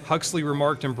people. Huxley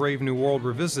remarked in Brave New World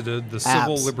Revisited, the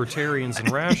civil Apps. libertarians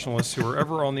and rationalists who are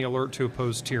ever on the alert to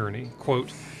oppose tyranny, quote,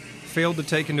 failed to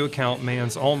take into account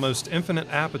man's almost infinite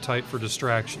appetite for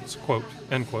distractions, quote,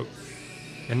 end quote.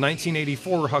 In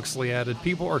 1984, Huxley added,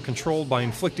 people are controlled by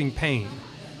inflicting pain.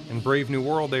 In Brave New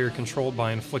World, they are controlled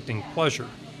by inflicting pleasure.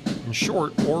 In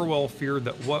short, Orwell feared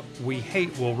that what we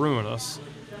hate will ruin us.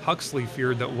 Huxley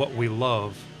feared that what we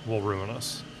love will ruin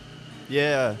us.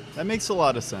 Yeah, that makes a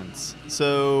lot of sense.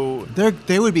 So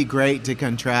They would be great to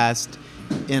contrast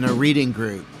in a reading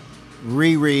group.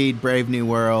 Reread Brave New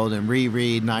World and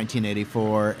reread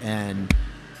 1984 and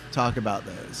talk about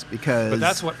those, because But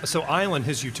that's what. So Island,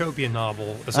 his utopian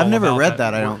novel, is I've all never about read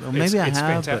that. I where don't. Maybe I it's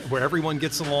have. fantastic, But where everyone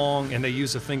gets along, and they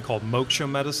use a thing called moksha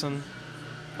medicine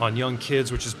on young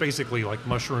kids, which is basically like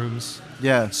mushrooms.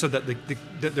 yeah, So that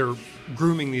that they're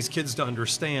grooming these kids to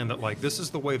understand that like this is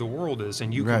the way the world is,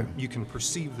 and Right. you can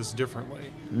perceive this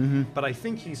differently. Mm-hmm. But I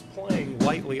think he's playing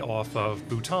lightly off of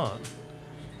Bhutan,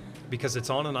 because it's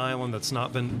on an island that's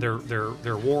not been.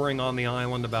 They're warring on the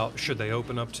island about should they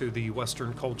open up to the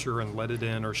Western culture and let it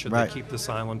in, or should Right. they keep this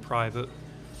island private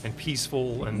and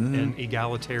peaceful and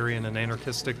egalitarian and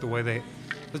anarchistic the way they.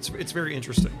 It's very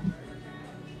interesting.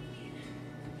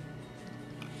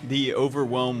 the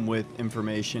overwhelm with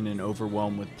information and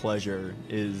overwhelm with pleasure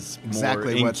is more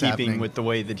Exactly in what's keeping happening. with the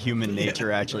way that human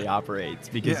nature actually operates.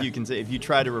 Because Yeah. you can say if you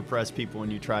try to repress people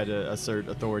and you try to assert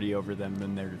authority over them,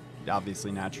 then they're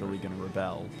obviously naturally going to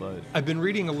rebel. But I've been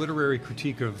reading a literary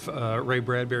critique of Ray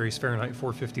Bradbury's Fahrenheit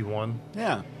 451.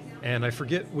 yeah, And I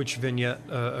forget which vignette,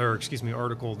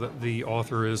 article that the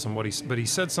author is and but he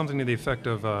said something to the effect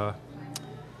of,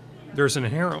 there's an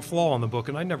inherent flaw in the book,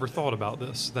 and I never thought about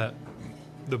this, that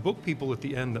the book people at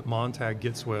the end that Montag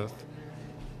gets with,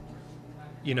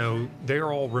 you know,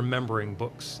 they're all remembering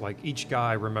books. Like each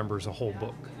guy remembers a whole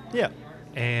book. yeah,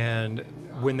 And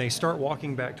when they start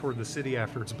walking back toward the city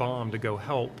after it's bombed to go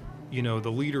help, you know,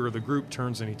 the leader of the group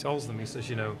turns and he tells them, he says,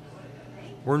 you know,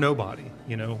 we're nobody,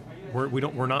 you know,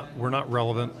 we're not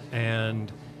relevant,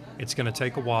 and It's going to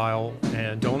take a while,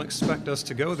 and don't expect us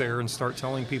to go there and start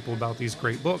telling people about these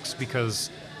great books,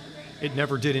 because it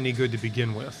never did any good to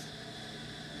begin with.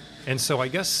 And so I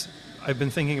guess I've been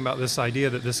thinking about this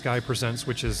idea that this guy presents,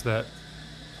 which is that,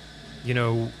 you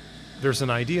know, there's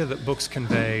an idea that books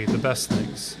convey the best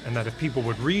things, and that if people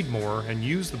would read more and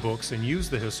use the books and use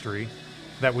the history,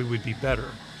 that we would be better.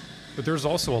 But there's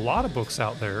also a lot of books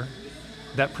out there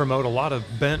that promote a lot of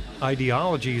bent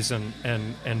ideologies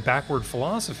and backward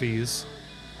philosophies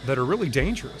that are really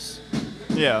dangerous.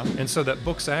 Yeah. And so that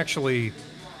books actually,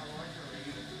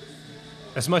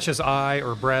 as much as I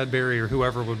or Bradbury or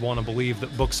whoever would want to believe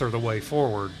that books are the way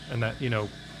forward and that, you know,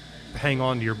 hang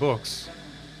on to your books,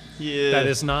 Yeah. that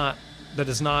is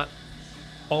not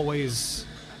always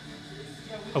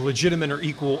a legitimate or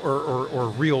equal or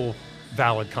real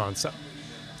valid concept.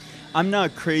 I'm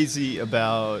not crazy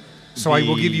about. So I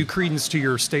will give you credence to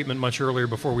your statement much earlier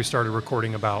before we started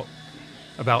recording about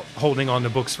holding on to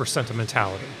books for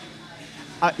sentimentality.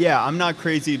 Yeah, I'm not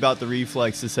crazy about the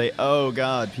reflex to say, oh,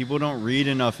 God, people don't read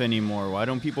enough anymore. Why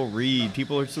don't people read?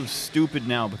 People are so stupid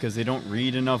now because they don't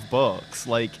read enough books.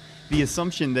 Like, the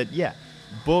assumption that, yeah,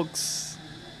 books,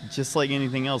 just like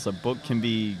anything else, a book can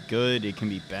be good, it can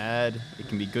be bad, it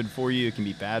can be good for you, it can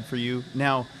be bad for you.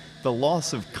 Now, the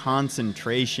loss of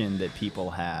concentration that people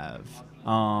have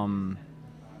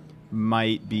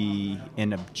might be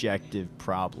an objective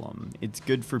problem. It's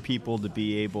good for people to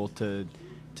be able to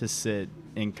sit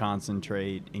and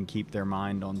concentrate and keep their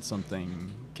mind on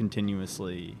something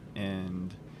continuously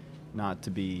and not to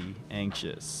be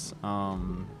anxious.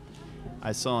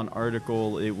 I saw an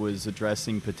article, it was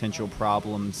addressing potential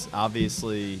problems,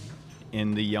 obviously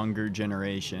in the younger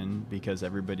generation, because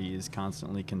everybody is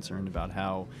constantly concerned about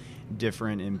how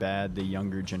different and bad the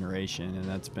younger generation, and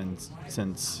that's been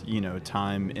since, you know,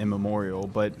 time immemorial.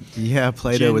 But Yeah,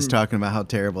 Plato was talking about how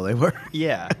terrible they were.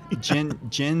 yeah,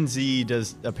 Gen Z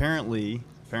does apparently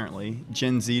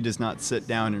Gen Z does not sit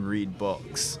down and read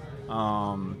books,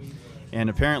 and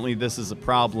apparently this is a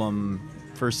problem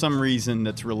for some reason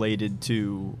that's related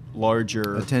to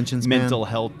larger Attention span. mental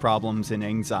health problems and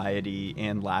anxiety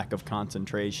and lack of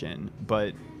concentration.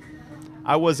 But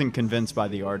I wasn't convinced by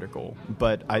the article,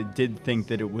 but I did think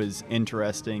that it was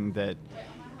interesting that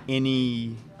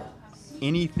anything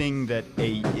that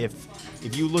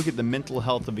if you look at the mental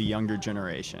health of a younger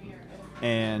generation,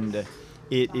 and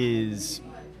it is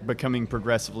becoming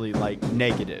progressively like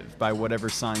negative by whatever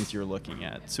signs you're looking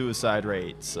at, suicide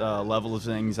rates, levels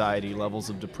of anxiety,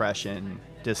 levels of depression,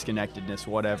 disconnectedness,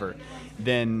 whatever,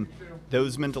 then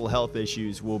those mental health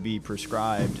issues will be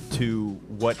prescribed to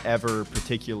whatever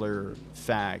particular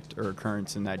fact or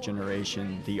occurrence in that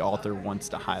generation the author wants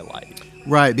to highlight.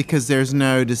 Right, because there's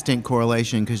no distinct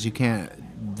correlation, because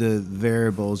the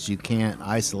variables you can't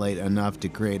isolate enough to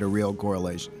create a real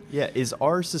correlation. Yeah, is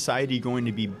our society going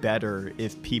to be better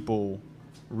if people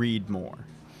read more?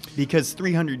 Because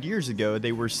 300 years ago,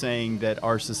 they were saying that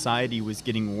our society was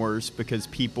getting worse because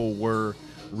people were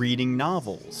reading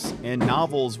novels, and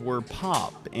novels were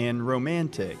pop and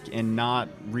romantic and not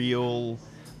real,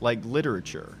 like,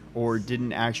 literature, or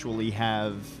didn't actually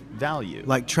have value.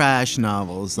 Like trash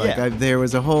novels. Like Yeah. there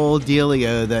was a whole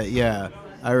dealio that, yeah,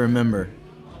 I remember.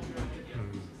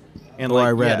 And or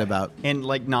I read about. And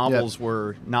like novels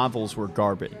were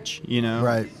garbage, you know?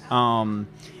 Right.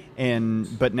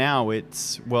 But now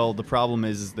it's, well, the problem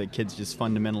is that kids just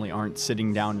fundamentally aren't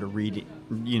sitting down to read,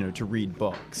 to read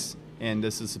books. And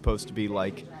this is supposed to be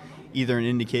like either an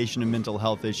indication of mental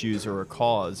health issues or a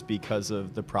cause because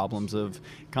of the problems of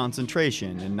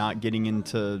concentration and not getting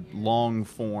into long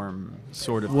form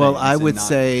sort of Well, things. I and would not-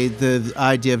 say the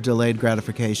idea of delayed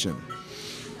gratification.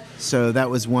 So that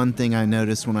was one thing I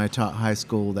noticed when I taught high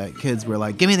school, that kids were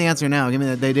like, give me the answer now, give me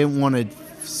that. They didn't want to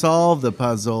solve the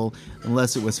puzzle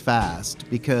unless it was fast,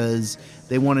 because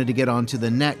they wanted to get on to the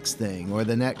next thing or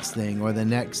the next thing or the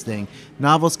next thing.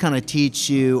 Novels kind of teach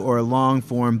you, or long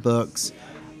form books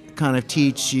kind of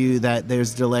teach you that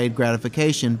there's delayed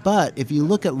gratification. But if you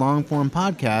look at long form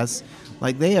podcasts,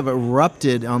 like, they have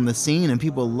erupted on the scene and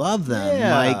people love them.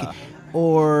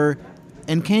 Yeah.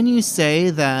 And can you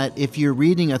say that if you're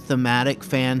reading a thematic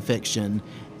fan fiction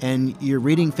and you're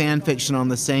reading fan fiction on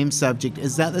the same subject,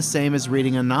 is that the same as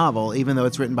reading a novel, even though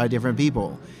it's written by different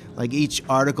people? Like, each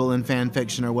article in fan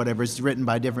fiction or whatever is written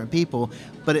by different people,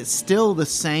 but it's still the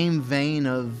same vein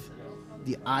of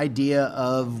the idea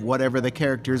of whatever the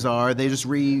characters are. They just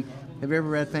have you ever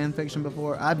read fan fiction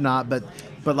before? I've not, but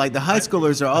like the high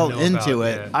schoolers are all know into about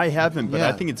it. it. I haven't, but I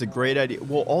Yeah. think it's a great idea.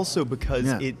 Well, also because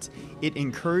Yeah. it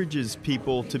encourages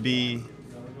people to be.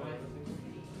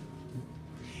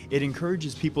 it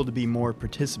encourages people to be more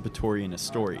participatory in a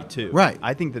story too. Right.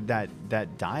 I think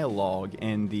that dialogue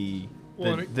and the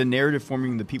Well, narrative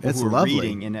forming the people It's who are lovely.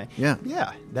 reading and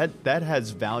that has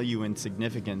value and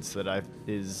significance that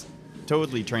is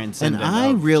totally And transcendent. I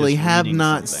of really just have reading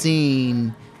not something.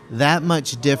 seen that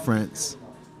much difference,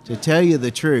 to tell you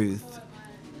the truth,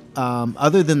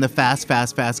 other than the fast,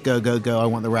 go, I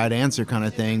want the right answer kind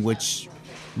of thing, which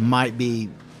might be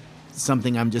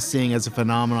something I'm just seeing as a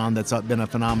phenomenon that's been a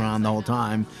phenomenon the whole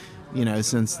time,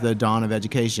 since the dawn of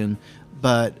education.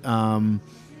 But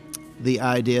the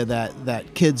idea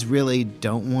that kids really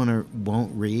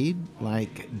won't read,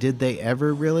 like, did they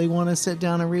ever really want to sit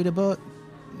down and read a book?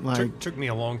 Like, Took me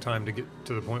a long time to get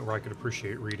to the point where I could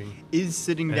appreciate reading. Is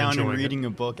sitting And down and enjoying it. reading a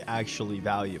book actually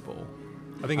valuable?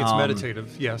 I think it's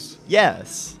meditative, yes.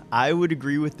 Yes, I would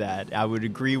agree with that. I would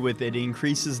agree with it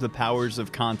increases the powers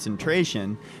of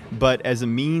concentration, but as a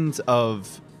means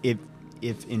of if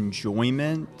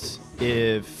enjoyment,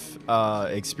 if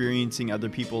experiencing other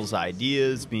people's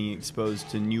ideas, being exposed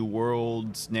to new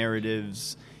worlds,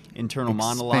 narratives, internal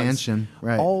monologues, expansion,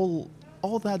 right. all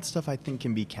that stuff I think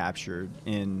can be captured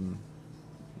in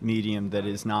medium that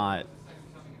is not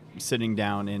sitting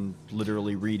down and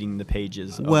literally reading the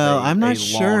pages of I'm not a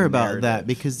sure long about that, narrative.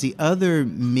 because the other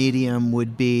medium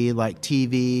would be like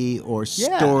TV or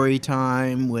Yeah. story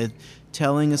time with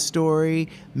telling a story.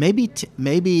 Maybe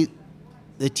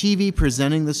the TV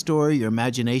presenting the story, your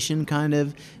imagination kind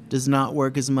of does not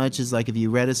work as much as like if you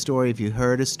read a story, if you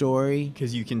heard a story.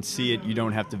 Because you can see it, you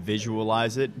don't have to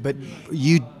visualize it. But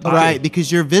Right,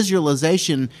 because your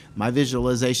visualization, my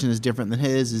visualization is different than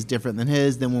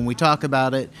his, then when we talk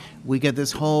about it, we get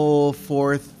this whole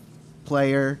fourth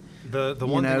player. The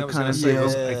one thing I was kind going of to say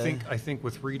was deal. I think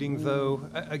with reading though,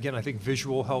 again, I think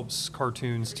visual helps,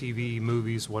 cartoons, TV,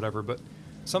 movies, whatever, but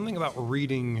something about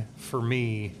reading for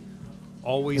me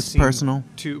always It's seemed personal.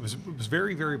 it was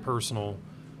very, very personal,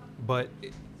 but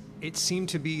it seemed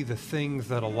to be the thing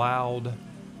that allowed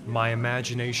my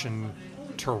imagination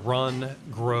to run,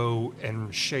 grow,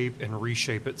 and shape and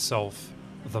reshape itself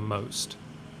the most.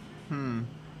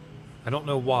 I don't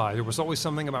know why. There was always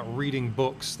something about reading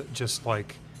books that just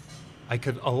like I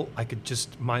could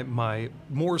just my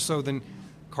more so than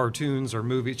cartoons or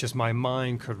movies, just my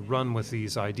mind could run with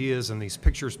these ideas and these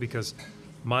pictures because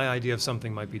my idea of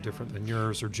something might be different than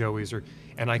yours or Joey's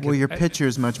and I could Well, your picture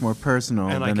is much more personal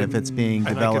and than if it's being and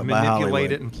I developed could by manipulate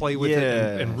Hollywood. it and play with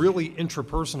it and really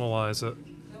intrapersonalize it.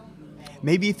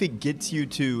 maybe if it gets you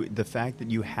to the fact that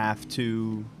you have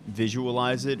to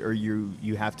visualize it or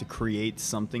you have to create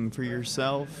something for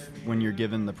yourself when you're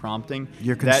given the prompting,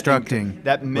 You're that constructing.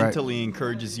 that Right. mentally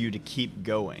encourages you to keep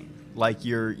going. Like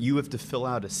you have to fill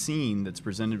out a scene that's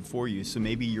presented for you, so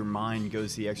maybe your mind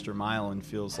goes the extra mile and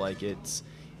feels like it's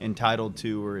entitled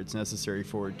to or it's necessary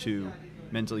for it to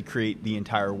mentally create the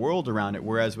entire world around it.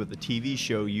 Whereas with a TV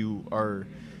show, or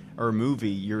a movie,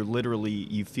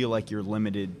 you feel like you're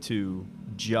limited to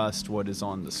just what is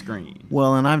on the screen.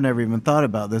 Well, and I've never even thought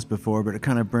about this before, but it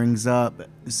kind of brings up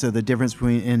the difference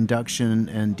between induction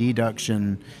and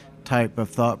deduction type of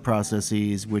thought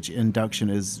processes, which induction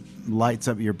lights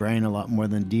up your brain a lot more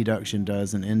than deduction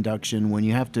does. And induction, when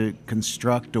you have to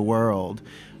construct a world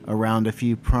around a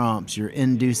few prompts, you're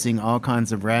inducing all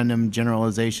kinds of random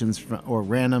generalizations or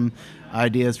random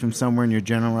ideas from somewhere, and you're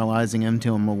generalizing them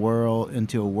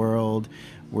into a world.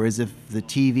 Whereas if the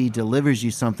TV delivers you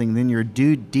something, then you're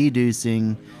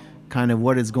deducing kind of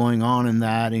what is going on in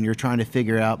that, and you're trying to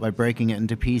figure out by breaking it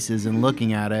into pieces and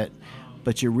looking at it,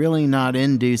 but you're really not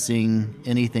inducing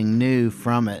anything new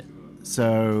from it.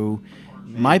 So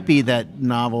might be that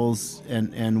novels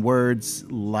and words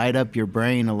light up your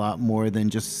brain a lot more than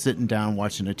just sitting down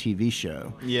watching a TV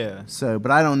show. Yeah. So,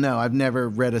 but I don't know. I've never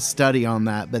read a study on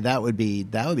that, but that would be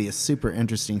a super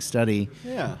interesting study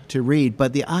Yeah. to read.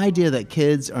 But the idea that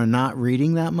kids are not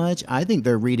reading that much, I think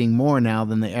they're reading more now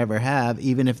than they ever have,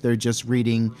 even if they're just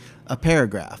reading a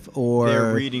paragraph or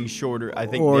They're reading shorter. I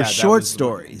think, or yeah, that short was-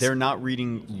 stories. They're not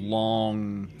reading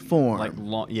long Form. like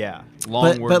long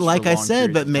words. But like for I long said,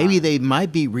 periods but of maybe time. they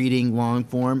might be reading long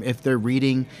form if they're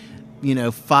reading,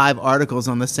 5 articles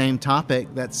on the same topic.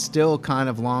 That's still kind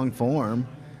of long form.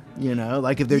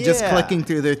 Like if they're just Yeah. clicking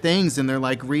through their things and they're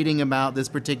like reading about this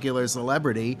particular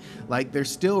celebrity, like they're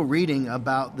still reading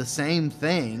about the same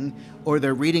thing, or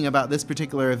they're reading about this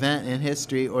particular event in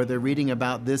history, or they're reading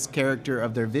about this character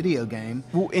of their video game.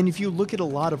 Well, and if you look at a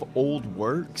lot of old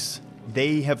works,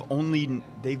 they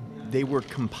were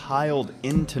compiled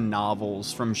into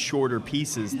novels from shorter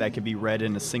pieces that could be read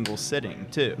in a single sitting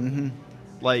too. Mm-hmm.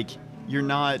 Like you're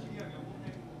not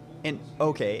And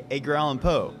okay, Edgar Allan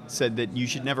Poe said that you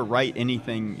should never write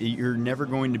anything. You're never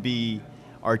going to be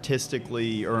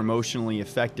artistically or emotionally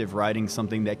effective writing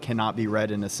something that cannot be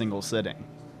read in a single sitting.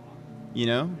 You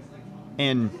know?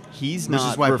 And he's Which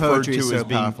not is why referred poetry to is as so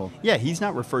being powerful. Yeah, he's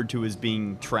not referred to as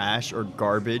being trash or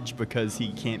garbage because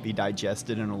he can't be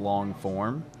digested in a long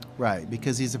form. Right,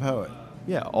 because he's a poet.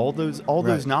 Yeah, all those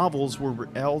Right. novels were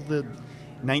all the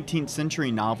 19th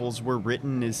century novels were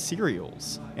written as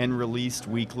serials and released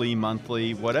weekly,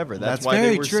 monthly, whatever. That's why very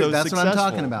they were true. so That's successful. what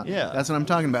I'm talking about. Yeah, That's what I'm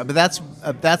talking about. But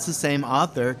that's the same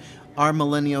author. Our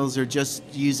millennials are just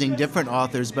using different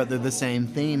authors, but they're the same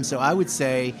theme. So I would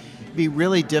say it'd be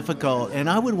really difficult, and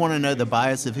I would want to know the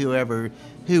bias of who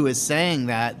is saying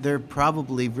that. They're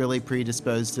probably really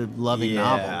predisposed to loving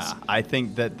novels. I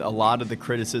think that a lot of the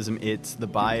criticism, it's the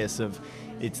bias of,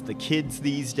 it's the kids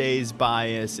these days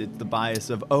bias. It's the bias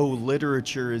of, oh,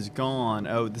 literature is gone.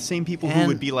 Oh, the same people who And-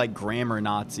 would be like grammar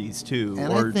Nazis too,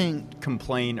 And or I think-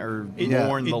 complain or Yeah.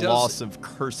 mourn It the does- loss of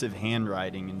cursive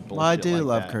handwriting and bullshit. Well, I do like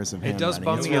love that. cursive It does handwriting.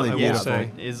 bum It's me out, really I will beautiful.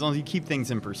 say. As long as you keep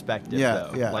things in perspective, Yeah,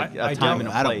 though, yeah. like I a time don't- and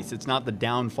I a don't- place. It's not the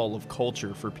downfall of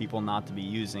culture for people not to be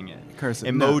using it.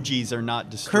 Cursive, no. Emojis are not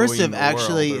destroying Cursive the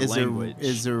actually world or is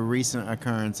language. a recent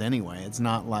occurrence anyway. It's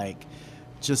not like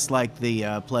just like the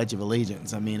Pledge of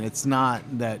Allegiance. I mean, it's not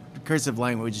that cursive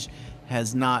language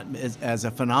has not as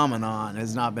a phenomenon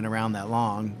has not been around that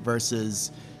long versus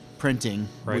printing,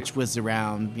 Right. which was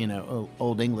around.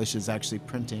 Old English is actually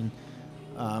printing.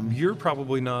 You're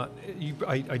probably not.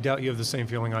 I doubt you have the same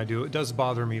feeling I do. It does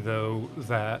bother me though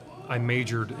that I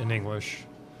majored in English,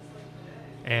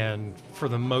 and for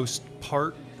the most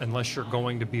part, unless you're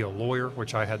going to be a lawyer,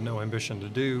 which I had no ambition to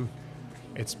do,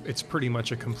 it's pretty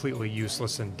much a completely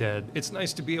useless and dead. It's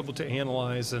nice to be able to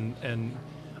analyze, and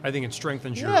I think it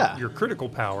strengthens Yeah. your critical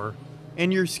power.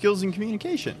 and your skills in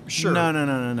communication. Sure.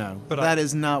 No. But That I-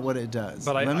 is not what it does.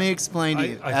 But Let me explain to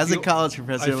you. I As a feel- college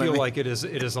professor, I let feel me- like it is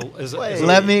a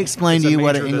Let me explain it's to a you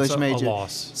what an major English that's major. a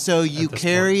loss So you at this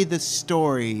carry point. the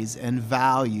stories and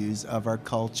values of our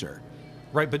culture.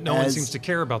 Right, but no one as- seems to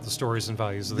care about the stories and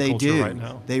values of the They culture do. right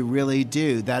now. They really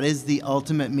do. That is the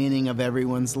ultimate meaning of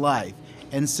everyone's life.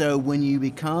 And so when you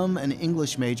become an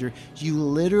English major, you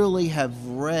literally have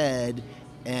read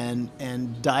and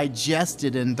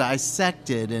digested and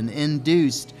dissected and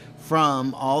induced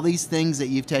from all these things that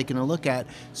you've taken a look at,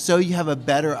 so you have a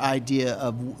better idea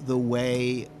of the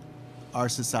way our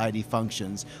society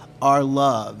functions, our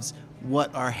loves,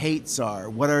 what our hates are,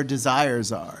 what our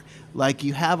desires are. Like,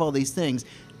 you have all these things.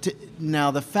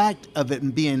 Now, the fact of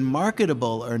it being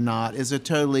marketable or not is a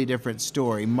totally different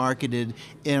story. Marketed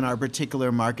in our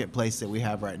particular marketplace that we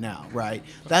have right now, right?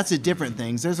 That's a different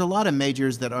thing. There's a lot of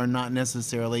majors that are not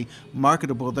necessarily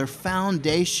marketable. They're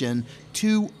foundation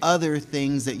to other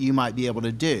things that you might be able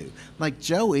to do. Like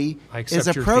Joey I is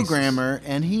accept a your programmer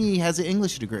and he has an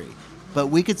English degree. But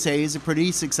we could say he's a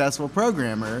pretty successful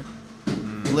programmer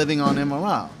living on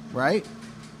MLL, right?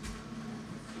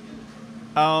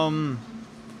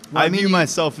 I mean, view you-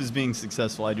 myself as being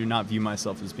successful. I do not view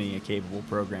myself as being a capable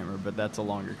programmer, but that's a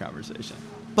longer conversation.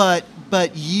 But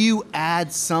you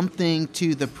add something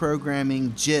to the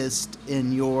programming gist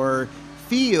in your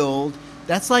field.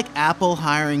 That's like Apple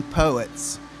hiring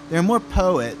poets. There are more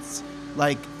poets.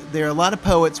 Like, there are a lot of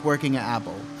poets working at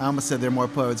Apple. I almost said there are more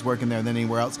poets working there than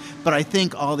anywhere else. But I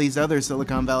think all these other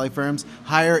Silicon Valley firms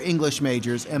hire English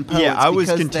majors and poets. Yeah, I was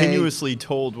because continuously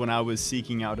told when I was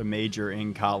seeking out a major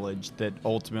in college that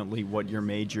ultimately what your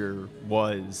major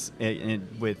was, and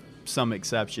with some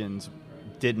exceptions,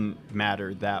 didn't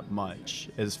matter that much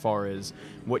as far as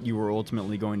what you were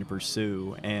ultimately going to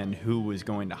pursue and who was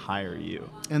going to hire you.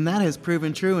 And that has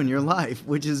proven true in your life,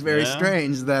 which is very Yeah.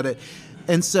 strange that it.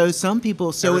 And so some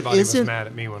people. So Everybody it was isn't. mad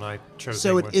at me when I chose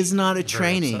So English. it is not a Very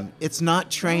training. upset. It's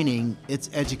not training. It's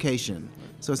education.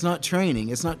 So it's not training.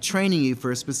 It's not training you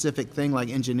for a specific thing like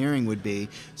engineering would be.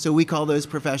 So we call those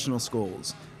professional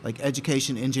schools. Like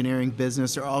education, engineering,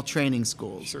 business are all training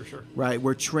schools. Sure. Right?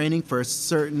 We're training for a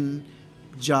certain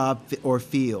job or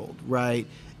field, right?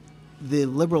 The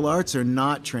liberal arts are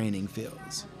not training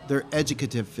fields. They're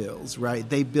educative fields, right?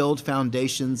 They build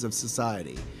foundations of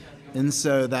society. And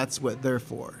so that's what they're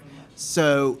for.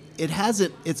 So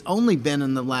it's only been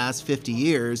in the last 50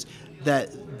 years that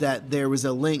there was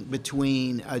a link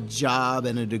between a job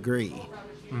and a degree,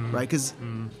 right? Because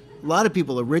a lot of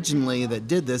people originally that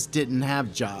did this didn't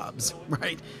have jobs,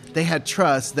 right? They had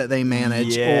trusts that they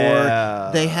managed, Yeah.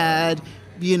 or they had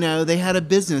a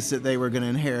business that they were going to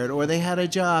inherit, or they had a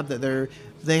job that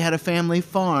they had a family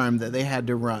farm that they had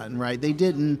to run, right? They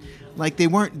didn't, they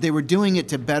were doing it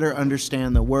to better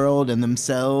understand the world and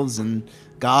themselves and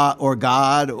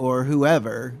God or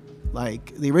whoever,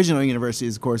 Like the original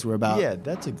universities, of course, were about Yeah,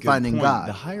 that's a good finding point. God.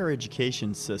 The higher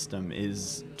education system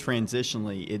is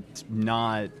transitionally,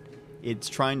 it's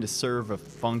trying to serve a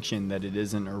function that it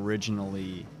isn't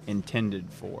originally intended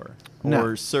for, No.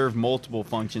 or serve multiple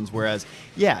functions. Whereas,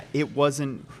 yeah, it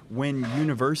wasn't when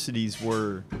universities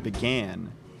began.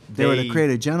 They were to create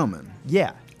a gentleman.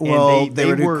 Yeah. Well, and they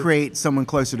were to create someone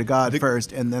closer to God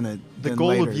first, and then the then goal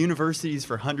later. of universities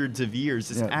for hundreds of years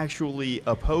is Yeah. actually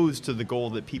opposed to the goal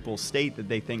that people state that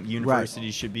they think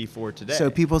universities should be for today.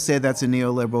 So people say that's a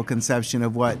neoliberal conception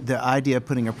of what the idea of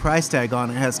putting a price tag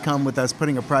on it has come with us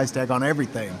putting a price tag on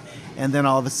everything. And then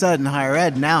all of a sudden, higher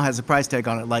ed now has a price tag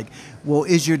on it. Like, well,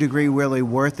 is your degree really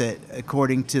worth it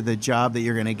according to the job that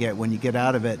you're going to get when you get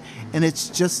out of it? And it's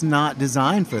just not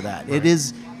designed for that. Right. It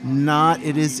is not.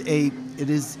 It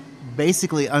is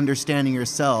basically understanding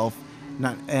yourself.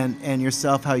 And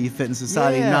yourself, how you fit in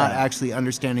society, Yeah. not actually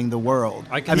understanding the world.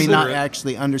 I mean, not consider it-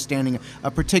 actually understanding a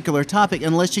particular topic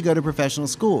unless you go to professional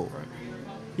school. Right.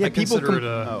 yeah, I consider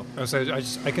com-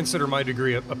 it I consider my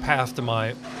degree a path to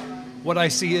my, what I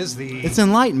see is It's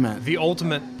enlightenment. the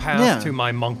ultimate path Yeah. to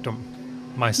my monctum,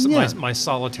 my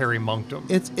solitary monctum.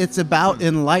 It's about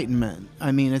enlightenment.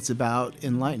 I mean, it's about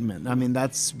enlightenment. I mean,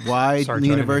 that's why Sorry, the Joe, I didn't mean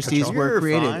to universities cut you were off. You're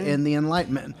created fine. in the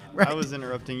Enlightenment. Right? I was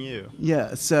interrupting you.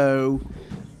 Yeah. So,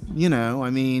 I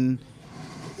mean,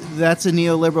 that's a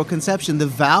neoliberal conception. The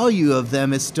value of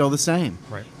them is still the same.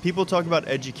 Right. People talk about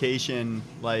education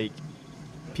like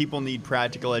people need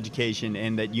practical education,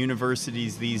 and that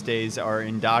universities these days are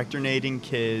indoctrinating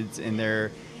kids, and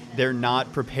they're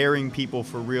not preparing people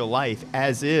for real life,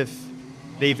 as if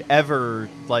they've ever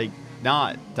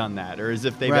not done that, or as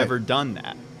if they've Right. ever done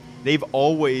that. They've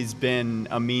always been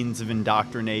a means of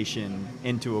indoctrination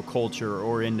into a culture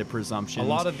or into presumptions. A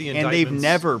lot of the and they've indictments-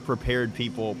 never prepared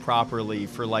people properly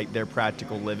for their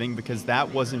practical living, because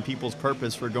that wasn't people's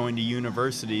purpose for going to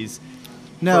universities.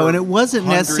 No, for and it wasn't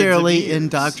hundreds of necessarily years.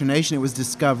 indoctrination. It was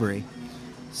discovery.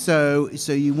 So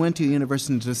you went to a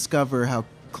university to discover how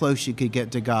close you could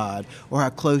get to God, or how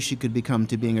close you could become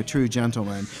to being a true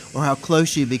gentleman, or how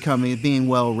close you become being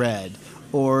well read,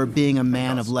 or being a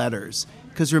man of letters.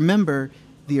 Because remember,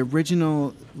 the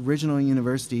original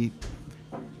university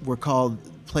were called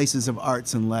places of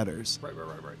arts and letters, Right.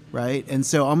 right? And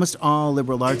so almost all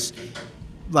liberal arts,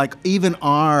 like even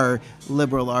our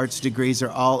liberal arts degrees, are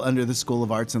all under the School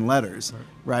of Arts and Letters,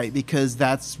 right? Because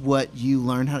that's what you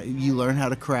learn how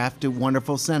to craft a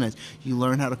wonderful sentence. You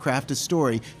learn how to craft a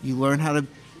story. You learn how to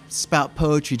spout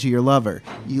poetry to your lover.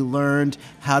 You learned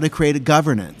how to create a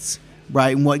governance,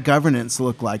 right? And what governance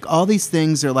looked like. All these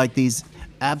things are like these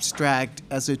abstract,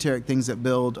 esoteric things that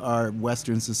build our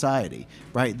Western society,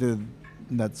 right?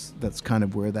 That's kind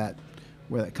of where that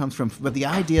comes from. But the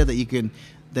idea that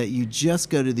you just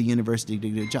go to the university to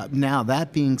get a job. Now,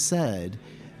 that being said,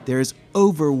 there's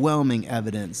overwhelming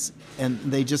evidence, and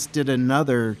they just did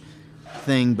another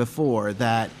thing before,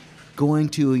 that going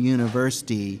to a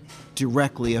university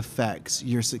directly affects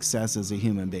your success as a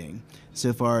human being.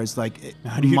 So far as How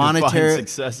do you define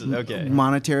success? Okay.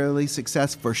 Monetarily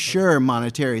success, for sure,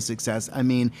 monetary success. I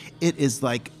mean, it is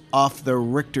off the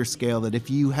Richter scale that if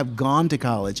you have gone to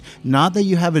college, not that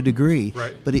you have a degree,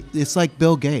 Right. but it's like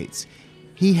Bill Gates.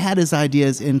 He had his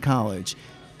ideas in college.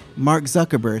 Mark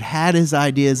Zuckerberg had his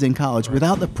ideas in college. Right.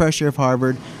 Without the pressure of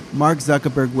Harvard, Mark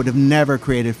Zuckerberg would have never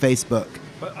created Facebook.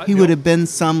 But He would have been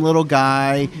some little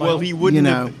guy. Well, he wouldn't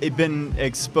have been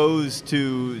exposed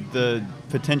to the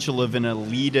potential of an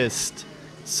elitist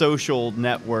social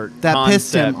network That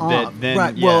pissed him concept off. then,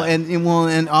 Right. yeah.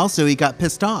 And also he got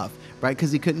pissed off, right?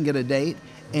 Because he couldn't get a date,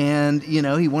 and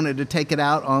he wanted to take it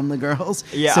out on the girls.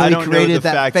 Yeah, so I he don't know created the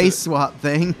that fact face that- swap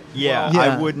thing. Yeah, Yeah.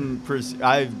 I wouldn't.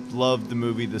 I loved the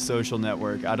movie The Social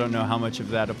Network. I don't know how much of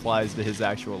that applies to his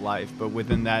actual life, but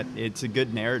within that, it's a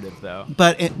good narrative, though.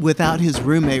 But without his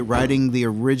roommate writing the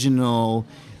original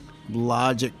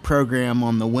logic program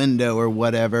on the window or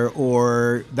whatever,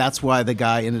 or that's why the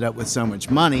guy ended up with so much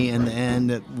money in the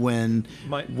end when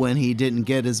he didn't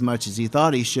get as much as he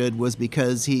thought he should, was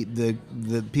because the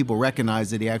people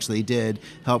recognized that he actually did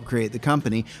help create the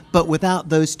company. But without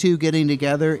those two getting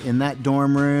together in that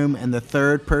dorm room, and the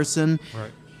third person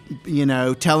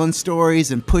Right. telling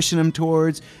stories and pushing them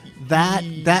towards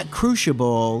that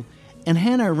crucible. And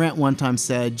Hannah Arendt one time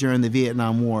said during the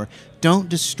Vietnam War, don't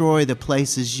destroy the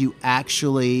places you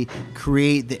actually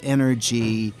create the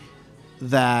energy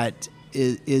that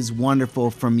is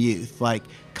wonderful from youth. Like,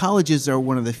 colleges are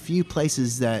one of the few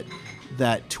places that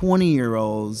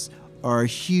 20-year-olds are a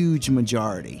huge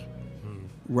majority.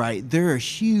 right? They're a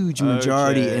huge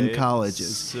majority in Okay,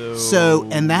 colleges. so-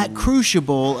 And that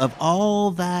crucible of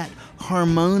all that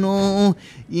hormonal,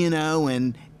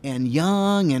 and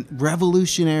young and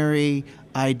revolutionary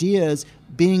ideas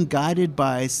being guided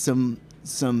by some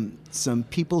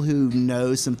people who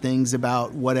know some things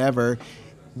about whatever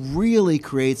really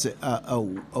creates a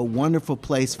wonderful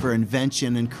place for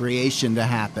invention and creation to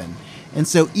happen. And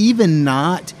so even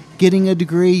not getting a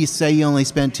degree, you say you only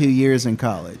spent 2 years in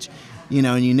college,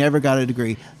 and you never got a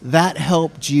degree, that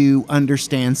helped you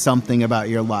understand something about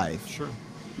your life. Sure.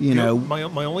 My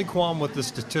My only qualm with the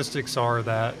statistics are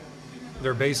that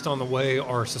they're based on the way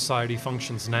our society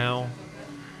functions now,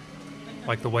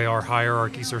 like the way our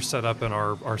hierarchies are set up in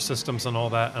our systems and all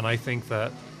that. And I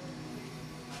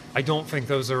don't think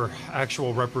those are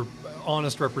actual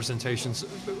honest representations.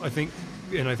 I think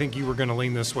you were going to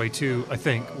lean this way too,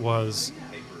 was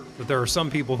that there are some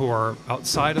people who are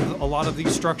outside of a lot of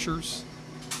these structures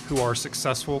who are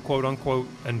successful, quote unquote,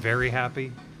 and very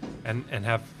happy and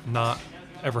have not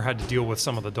ever had to deal with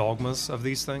some of the dogmas of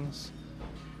these things.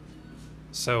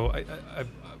 So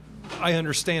I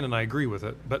understand and I agree with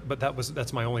it, but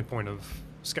that's my only point of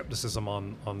skepticism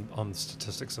on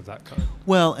statistics of that kind.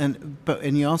 Well,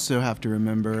 and you also have to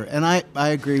remember, and I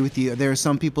agree with you. There are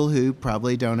some people who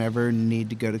probably don't ever need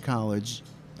to go to college,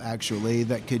 actually,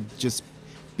 that could just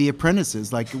be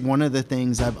apprentices. Like, one of the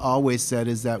things I've always said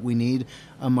is that we need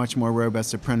a much more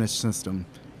robust apprentice system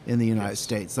in the United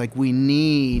States. Like, we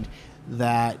need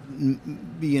that,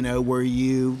 where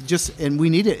you just, and we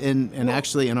need it in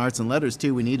actually in arts and letters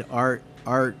too. We need art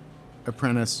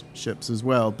apprenticeships as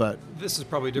well. But this is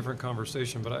probably a different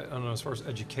conversation, but I don't know, as far as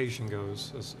education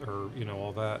goes,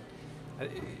 all that. I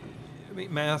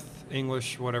mean, math,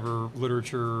 English, whatever,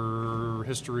 literature,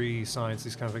 history, science,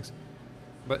 these kind of things.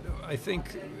 But I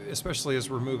think, especially as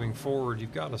we're moving forward,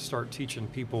 you've got to start teaching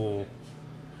people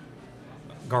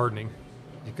gardening.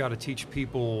 You've got to teach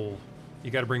people. You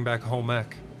got to bring back home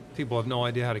ec. People have no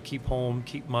idea how to keep home,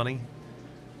 keep money.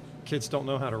 Kids don't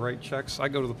know how to write checks. I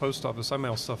go to the post office. I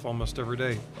mail stuff almost every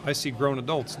day. I see grown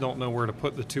adults don't know where to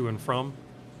put the to and from.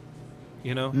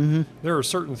 Mm-hmm. There are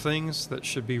certain things that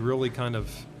should be really kind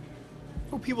of.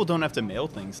 Well, people don't have to mail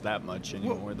things that much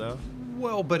anymore, though.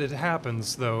 Well, but it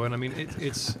happens, though, and I mean,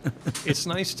 it's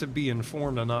nice to be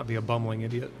informed and not be a bumbling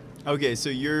idiot. Okay, so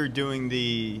you're doing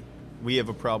we have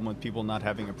a problem with people not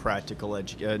having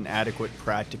an adequate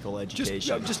practical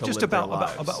education. Just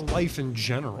about life in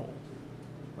general,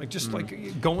 like just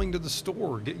like going to the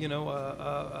store,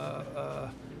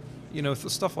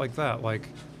 stuff like that, like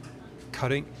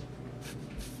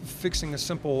fixing a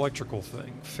simple electrical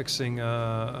thing, fixing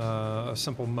a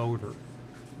simple motor,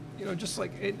 just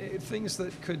like things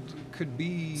that could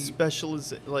be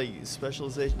specialization,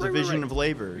 Right, division right. of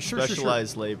labor, Sure.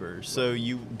 specialized labor. So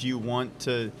do you want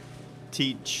to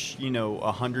teach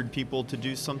 100 people to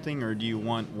do something, or do you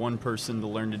want one person to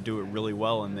learn to do it really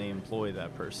well and they employ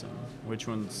that person? Which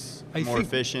one's more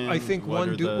efficient? I think What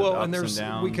are the well, ups and there's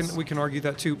downs? we can argue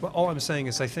that too. But all I'm saying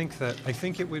is I think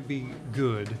it would be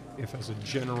good if, as a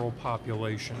general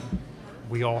population,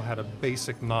 we all had a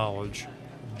basic knowledge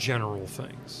of general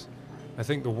things. I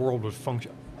think the world would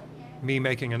function. Me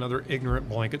making another ignorant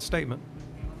blanket statement,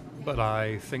 but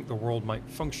I think the world might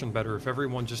function better if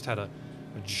everyone just had a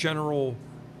general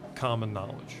common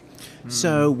knowledge.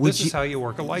 so would This is how you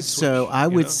work a light switch. So I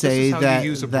would This say is how that you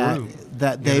use a broom,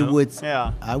 they would.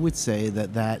 Yeah. I would say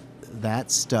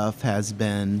that stuff has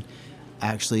been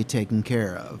actually taken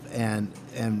care of, and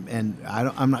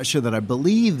I'm not sure that I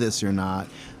believe this or not,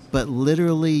 but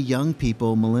literally young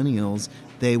people, millennials,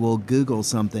 they will Google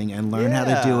something and learn how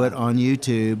to do it on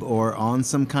YouTube or on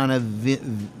some kind of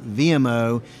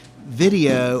Vimeo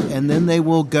video, and then they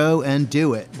will go and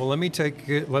do it. Well, let me tell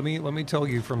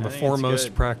you from the think it's foremost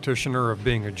good. practitioner of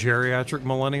being a geriatric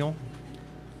millennial.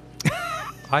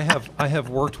 I have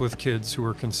worked with kids who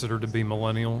are considered to be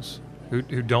millennials who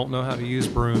don't know how to use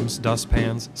brooms,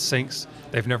 dustpans, sinks.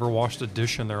 They've never washed a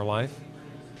dish in their life.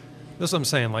 This is what I'm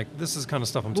saying. Like, this is kind of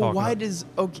stuff I'm Well, talking why about. does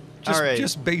Just, all right,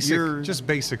 just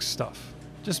basic stuff.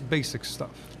 Just basic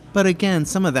stuff. But again,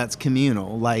 some of that's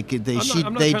communal. Like they I'm should,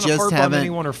 not they trying to just harp on haven't.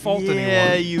 anyone or fault anyone.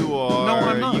 Yeah, you are. No,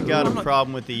 I'm not. You got I'm a not.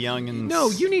 problem with the youngins. No,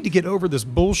 you need to get over this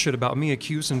bullshit about me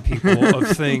accusing people of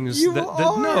things. You that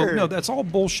are. No, that's all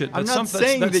bullshit. I'm That's not something,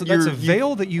 saying that's, that that's you're- a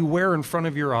veil that you wear in front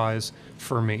of your eyes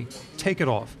for me. Take it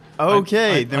off.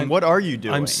 Okay, then what are you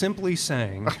doing? I'm simply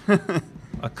saying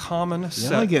a common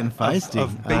set Y'all are getting feisty.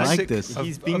 of I like basic. this.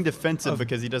 He's being defensive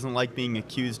because he doesn't like being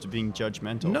accused of being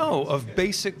judgmental. No, of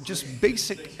basic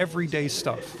everyday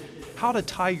stuff. How to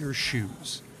tie your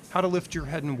shoes. How to lift your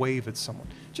head and wave at someone.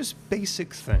 Just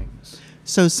basic things.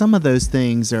 So some of those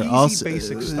things are Easy, also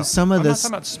basic stuff. some of I'm not this.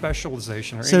 talking about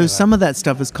specialization or So any of some that. of that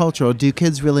stuff is cultural. Do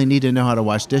kids really need to know how to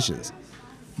wash dishes?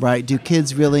 Right? Do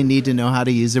kids really need to know how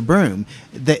to use a broom?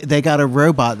 They got a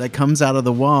robot that comes out of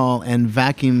the wall and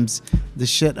vacuums the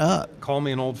shit up. Call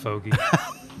me an old fogey.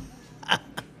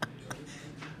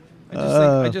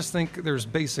 I just think there's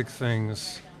basic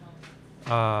things.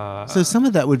 So some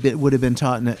of that would have been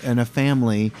taught in a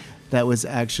family that was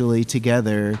actually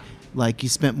together. Like you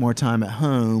spent more time at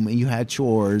home and you had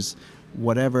chores,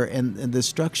 whatever. And the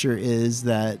structure is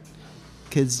that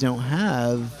kids don't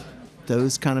have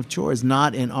those kind of chores.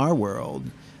 Not in our world.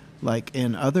 Like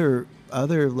in other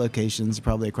locations,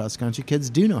 probably across the country, kids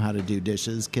do know how to do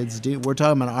dishes. Kids do. We're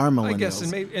talking about our millennials. I guess,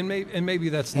 and maybe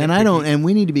that's. And I don't. nitpicky. And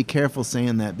we need to be careful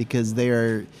saying that because they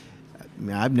are. I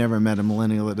mean, I've never met a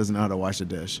millennial that doesn't know how to wash a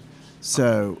dish.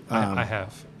 So. I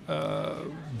have,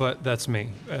 but that's me,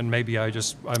 and maybe I'm the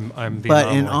But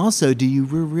anomaly. and also, do you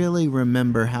really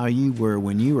remember how you were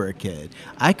when you were a kid?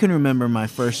 I can remember my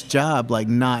first job, like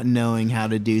not knowing how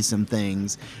to do some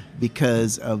things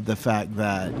because of the fact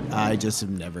that I just have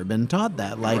never been taught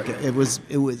that. Like it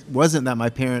wasn't that my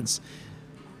parents.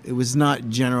 It was not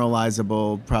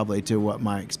generalizable, probably, to what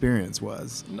my experience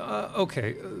was.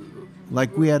 Okay.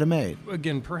 Like we had a maid.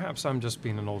 Again, perhaps I'm just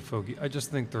being an old fogey. I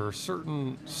just think there are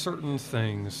certain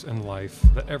things in life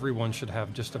that everyone should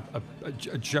have just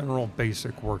a general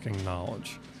basic working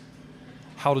knowledge.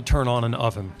 How to turn on an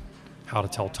oven, how to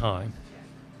tell time,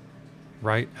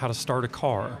 right? How to start a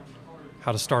car,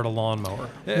 how to start a lawnmower.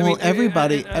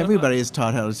 Everybody is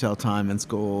taught how to tell time in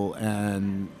school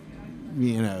and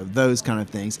those kind of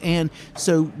things. And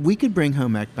so we could bring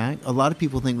home ec back. A lot of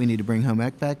people think we need to bring home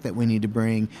ec back, that we need to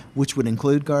bring, which would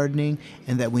include gardening,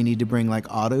 and that we need to bring like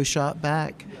auto shop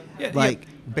back.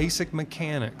 Basic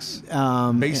mechanics,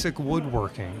 Um, basic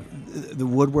woodworking. The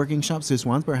woodworking shops. So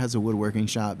Swansboro has a woodworking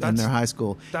shop in their high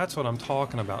school. That's what I'm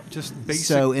talking about. Just basic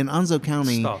So in Onslow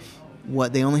County, stuff.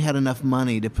 they only had enough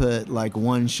money to put like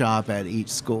one shop at each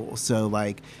school. So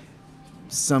like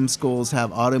some schools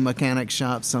have auto mechanic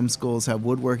shops, some schools have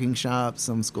woodworking shops,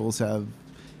 some schools have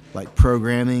like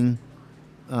programming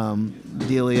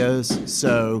dealios.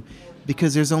 So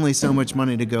because there's only so much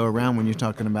money to go around when you're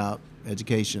talking about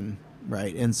education,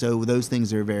 right? And so those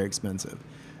things are very expensive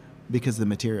because of the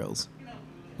materials,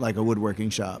 like a woodworking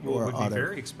shop Well, or it would auto. be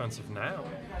very expensive now.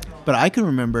 But I can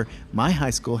remember my high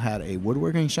school had a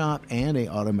woodworking shop and a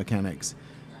auto mechanics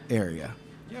area.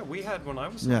 Yeah, we had, when I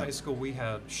was in high school, we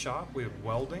had shop, we had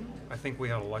welding, I think we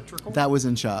had electrical. That was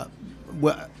in shop.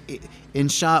 Well, in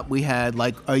shop we had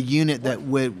like a unit that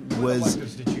What was.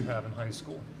 electives did you have in high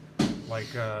school? Like,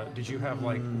 did you have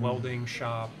like welding,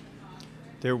 shop?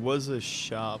 There was a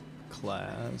shop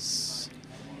class.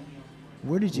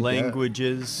 Where did you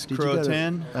Languages, go? Did you go to-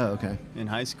 Croatan. Oh, okay. In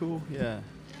high school, yeah.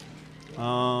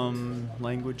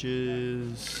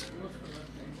 Languages.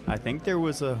 I think there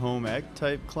was a home ec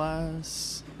type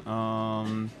class.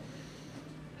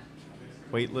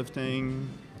 Weightlifting.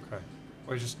 Okay.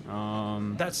 Or just,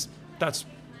 Um, that's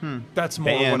more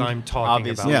Band, what I'm talking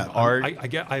obviously. about. Yeah.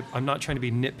 Art. I'm not trying to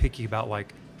be nitpicky about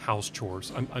like house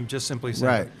chores. I'm just simply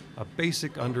saying Right. a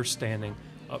basic understanding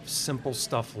of simple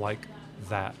stuff like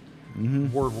that.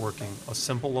 Mm-hmm. Woodworking, a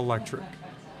simple electric.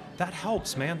 That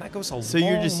helps, man. That goes a So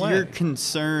long you're way.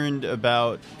 concerned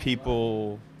about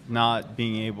people not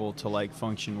being able to like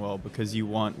function well because you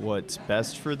want what's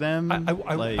best for them.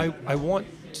 I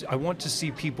want to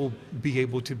see people be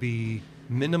able to be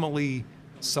minimally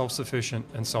self-sufficient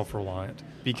and self-reliant.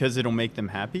 Because it'll make them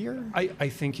happier. I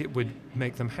think it would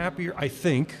make them happier. I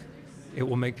think it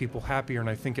will make people happier, and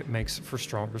I think it makes for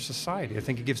stronger society. I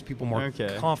think it gives people more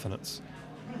Okay. confidence.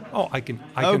 Oh, I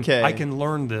can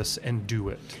learn this and do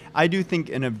it. I do think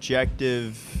an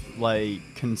objective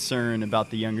concern about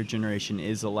the younger generation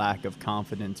is a lack of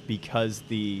confidence because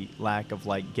the lack of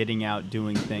getting out,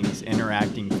 doing things,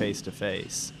 interacting face to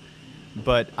face.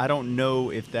 But I don't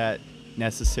know if that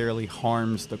necessarily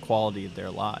harms the quality of their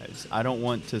lives. I don't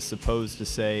want to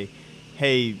say,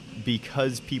 hey,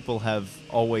 because people have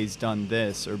always done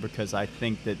this, or because I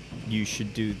think that you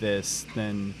should do this,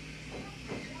 then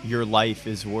your life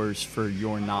is worse for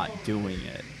your not doing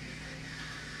it.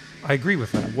 I agree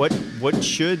with that. What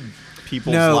should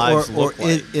people's lives look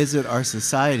like? Is it our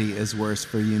society is worse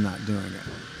for you not doing it?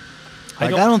 I I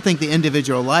don't think the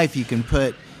individual life you can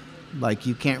put,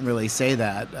 you can't really say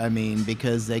that. I mean,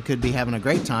 because they could be having a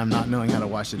great time not knowing how to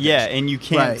wash a dish. Yeah, and you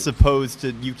can't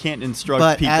Right. you can't instruct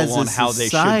But people as on a how they should be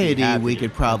society, happy. we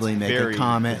could probably It's make a very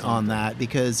comment on that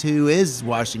because who is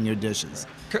washing your dishes?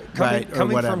 Right, or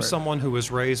Coming whatever. from someone who was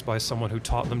raised by someone who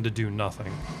taught them to do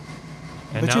nothing,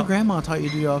 And But now, your grandma taught you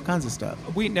to do all kinds of stuff.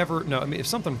 we never, no, I mean, if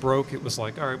something broke, it was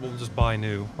like, all right, we'll just buy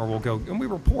new, or we'll go, and we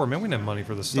were poor, man, we didn't have money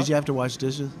for this stuff. Did you have to wash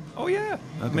dishes? Oh, yeah.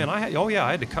 Okay. Man, I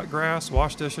had to cut grass,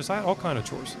 wash dishes, I had all kind of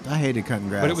chores. I hated cutting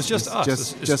grass. But it was just us.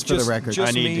 It's Just for the record. just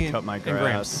I need me to cut my and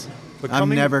Gramps. grass. But I'm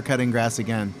never cutting grass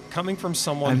again. coming from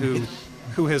someone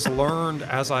who has learned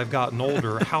as I've gotten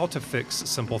older how to fix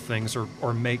simple things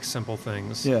or make simple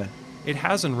things. Yeah. It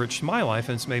has enriched my life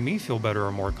and it's made me feel better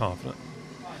and more confident.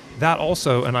 That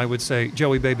also, and I would say,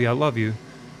 Joey, baby, I love you.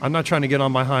 I'm not trying to get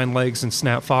on my hind legs and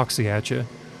snap Foxy at you.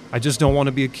 I just don't want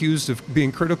to be accused of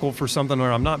being critical for something,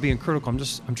 or I'm not being critical.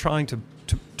 I'm trying to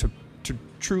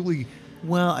truly.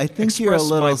 Well, I think you're a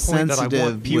express little my point that I want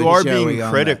sensitive. You with are Joey being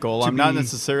on critical. that. I'm To not be-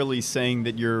 necessarily saying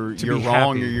that you're to be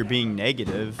wrong happy. or you're being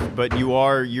negative, but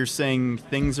you're saying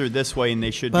things are this way and they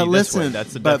should But be this way. listen,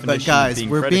 That's the but definition guys, of being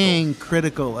we're critical. being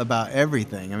critical about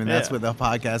everything. I mean, that's Yeah. what the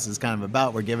podcast is kind of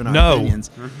about. We're giving our No.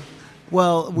 opinions.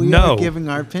 Well, we No. are giving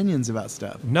our opinions about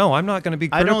stuff. No, I'm not going to be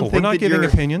I critical. don't We're think not that giving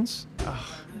you're- opinions.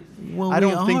 Well, I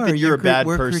don't think that you're a bad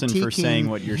person for critiquing- saying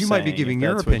what you're You saying. might be giving if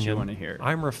your that's opinion. What you want to hear.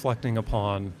 I'm reflecting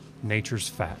upon nature's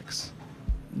facts.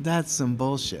 That's some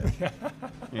bullshit.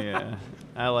 Yeah,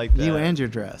 I like that. You and your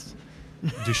dress.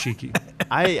 Dashiki.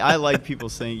 I like people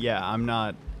saying, yeah, I'm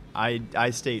not. I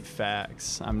state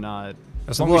facts. I'm not.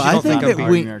 As long Well, as you I don't think think I'm that being,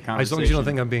 we- arguing our as long as you don't conversation.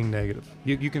 think I'm being negative,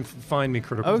 you can find me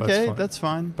critical. Okay, that's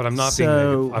fine. fine. But I'm not So- being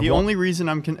negative. I The want- only reason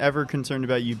I'm ever concerned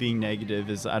about you being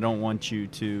negative is I don't want you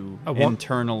to I want-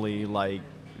 internally like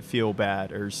feel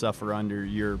bad or suffer under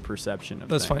your perception of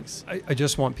That's fine. things. I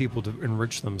just want people to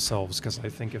enrich themselves because I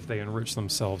think if they enrich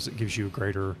themselves, it gives you a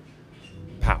greater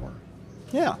power.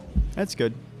 Yeah, that's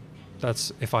good.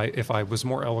 That's if I was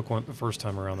more eloquent the first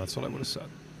time around, that's what I would have said.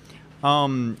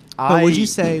 But would you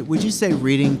say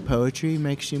reading poetry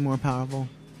makes you more powerful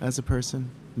as a person?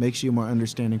 Makes you a more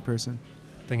understanding person?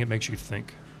 I think it makes you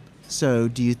think. So,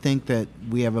 do you think that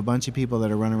we have a bunch of people that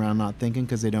are running around not thinking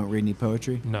because they don't read any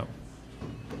poetry? No.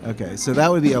 Okay, so that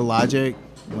would be a logic,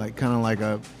 like kind of like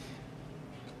a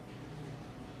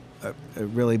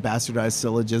really bastardized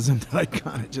syllogism that I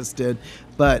kind of just did,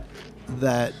 but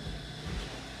that,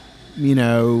 you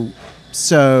know,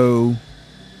 so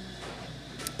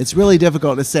it's really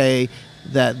difficult to say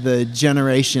that the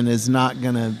generation is not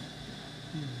going to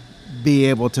be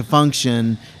able to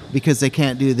function because they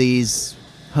can't do these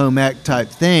home ec type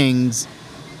things.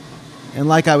 And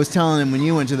like I was telling him when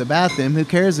you went to the bathroom, who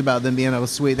cares about them being able to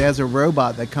sweep? There's a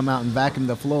robot that come out and vacuum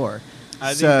the floor. I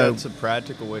think So- that's a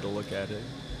practical way to look at it.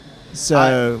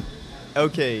 So,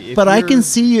 Okay, if but I you're- can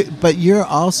see you. But you're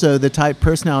also the type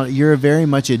personality. You're very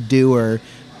much a doer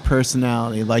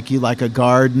personality. Like you like a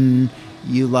garden.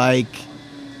 You like,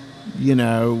 you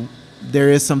know, there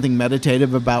is something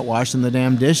meditative about washing the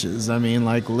damn dishes. I mean,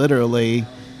 like literally.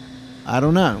 I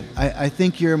don't know. I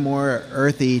think you're a more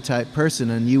earthy type person,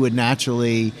 and you would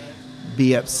naturally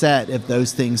be upset if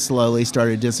those things slowly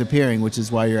started disappearing, which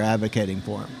is why you're advocating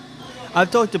for them.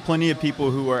 I've talked to plenty of people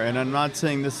who are, and I'm not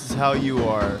saying this is how you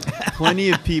are.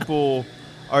 Plenty of people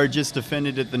are just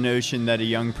offended at the notion that a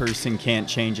young person can't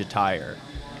change a tire.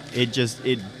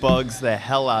 It bugs the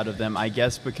hell out of them, I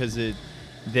guess, because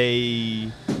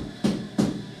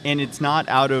and it's not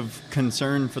out of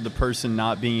concern for the person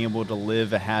not being able to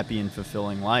live a happy and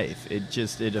fulfilling life.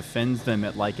 It offends them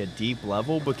at like a deep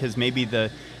level because maybe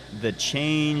the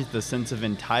change, the sense of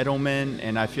entitlement,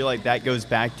 and I feel like that goes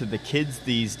back to the kids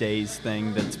these days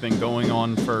thing that's been going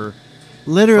on for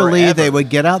Literally, forever. they would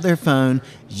get out their phone,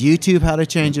 YouTube how to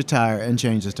change a tire, and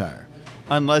change the tire.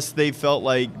 unless they felt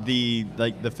like the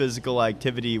physical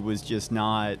activity was just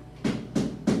not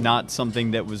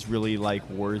something that was really like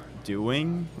worth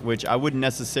doing, which I wouldn't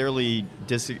necessarily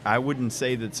I wouldn't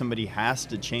say that somebody has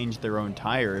to change their own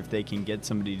tire if they can get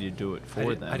somebody to do it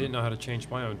for them. I didn't know how to change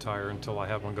my own tire until I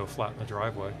had one go flat in the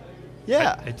driveway.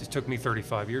 Yeah. It just took me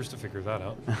 35 years to figure that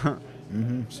out.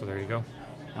 So there you go.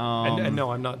 Um, And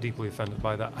no, I'm not deeply offended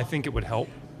by that. I think it would help,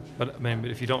 but I mean,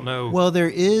 if you don't know, Well, there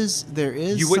is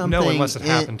You wouldn't know something unless it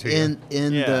happened to you.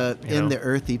 in Yeah. You know? the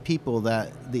earthy people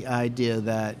that the idea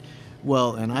that,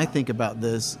 well, and I think about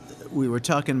this. We were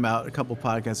talking about a couple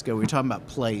podcasts ago. We were talking about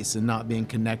place and not being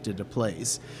connected to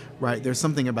place, right? There's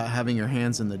something about having your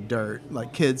hands in the dirt,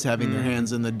 like kids having their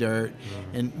hands in the dirt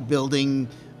and building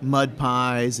mud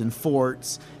pies and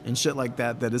forts and shit like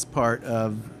that. That is part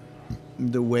of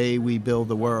the way we build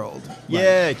the world.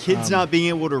 Yeah, kids not being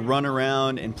able to run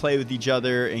around and play with each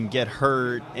other and get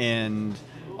hurt and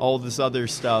all this other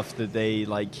stuff that they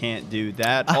like can't do.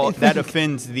 That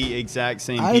offends the exact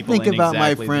same I people. think in about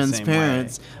exactly my friends' the same way.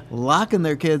 parents locking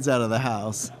their kids out of the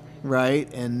house,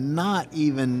 right, and not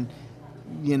even,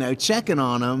 checking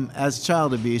on them as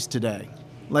child abuse today.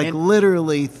 Like And-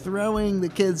 literally throwing the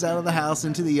kids out of the house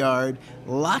into the yard,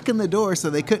 locking the door so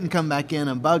they couldn't come back in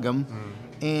and bug them.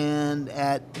 And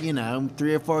at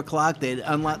 3 or 4 o'clock, they'd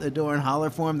unlock the door and holler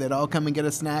for them. They'd all come and get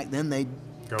a snack. Then they'd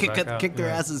Go kick back out, their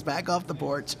yeah. asses back off the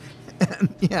porch.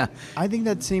 And, yeah, I think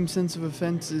that same sense of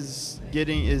offense is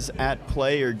at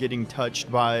play or getting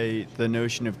touched by the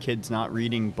notion of kids not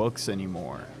reading books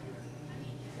anymore,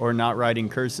 or not writing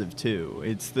cursive too.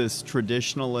 It's this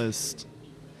traditionalist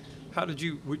How did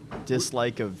you,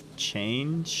 dislike of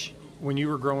change. when you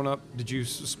were growing up, did you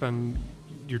spend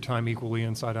your time equally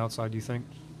inside, outside, do you think?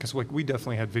 Because like we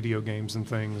definitely had video games and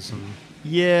things. And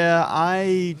Yeah,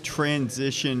 I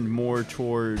transitioned more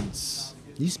towards.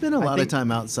 you spend a lot of think- time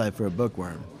outside for a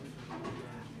bookworm.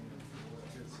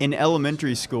 In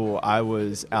elementary school, I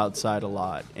was outside a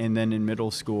lot, and then in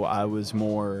middle school, I was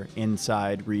more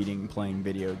inside reading, playing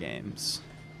video games.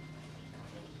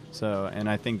 So, and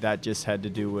I think that just had to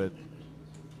do with,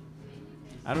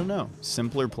 I don't know,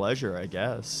 simpler pleasure, I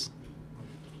guess.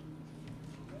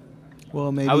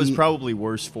 Well, maybe. I was probably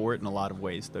worse for it in a lot of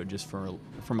ways, though, just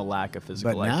from a lack of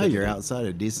physical But now activity. you're outside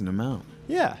a decent amount.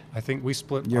 Yeah, I think we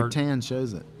split Your our tan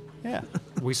shows it. yeah.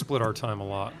 we split our time a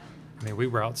lot. I mean, we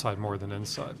were outside more than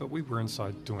inside, but we were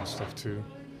inside doing stuff too.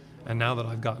 And now that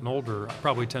I've gotten older, I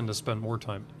probably tend to spend more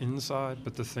time inside,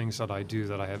 but the things that I do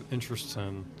that I have interests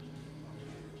in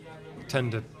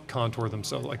tend to contour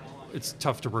themselves. Like, it's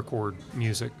tough to record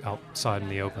music outside in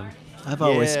the open. I've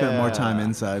always spent more time Yeah.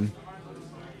 inside.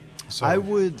 So I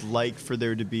would like for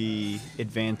there to be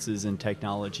advances in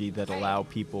technology that allow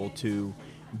people to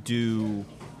do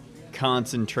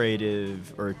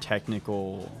concentrative or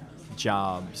technical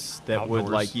jobs that would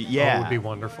outdoors, like that yeah would be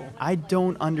wonderful. I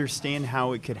don't understand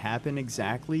how it could happen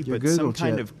exactly, Your but some Google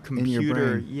kind chip of in your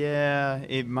computer, brain. yeah,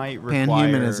 it might require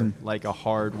Panhumanism. like a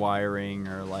hard wiring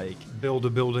or like Build a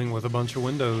building with a bunch of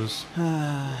windows.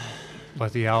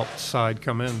 Let the outside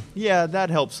come in. yeah, that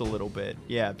helps a little bit.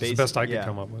 Yeah, It's the best I could yeah.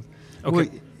 come up with. Well,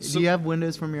 Okay, so do you have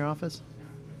windows from your office?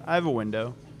 I have a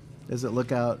window. Does it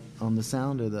look out on the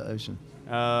sound or the ocean?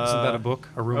 isn't that a book?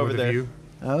 A Room over with a there. View?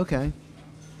 Oh, okay.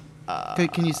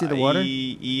 Can you see the water?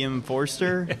 E.M.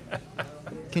 Forster?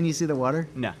 Can you see the water?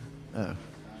 No.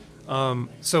 Oh.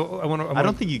 So I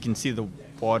don't think you can see the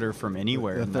water from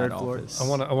anywhere The in third that floor? office. I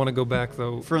want to go back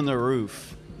though, From the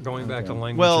roof. going back to Okay.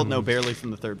 language. Well, and, no, barely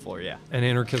from the third floor, yeah. and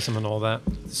anarchism and all that.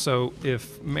 So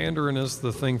if Mandarin is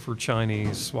the thing for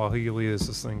Chinese, Swahili is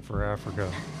the thing for Africa,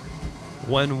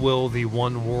 when will the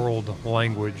one world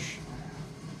language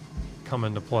come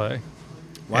into play?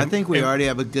 Well, I And- think we and- already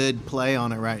have a good play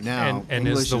on it right now. And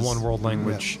English is the one world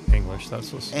language English?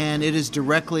 That's what's. And it is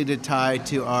directly tied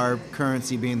to our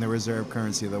currency being the reserve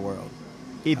currency of the world.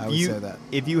 If I would you say that.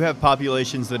 if you have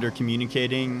populations that are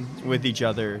communicating with each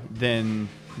other, then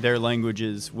their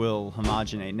languages will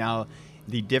homogenate. Now,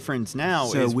 the difference now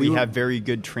So is we we were- have very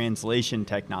good translation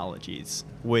technologies,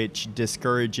 which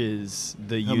discourages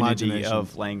the unity Homogenation.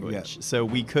 of language. Yeah. So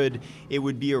it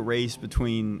would be a race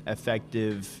between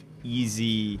effective,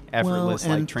 easy, effortless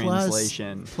Well, like and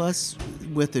translation. Plus,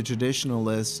 with the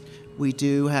traditionalists, we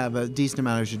do have a decent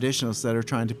amount of traditionalists that are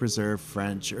trying to preserve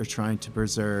French or trying to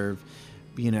preserve,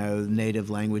 native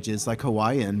languages like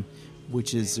Hawaiian,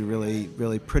 which is a really,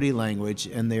 really pretty language,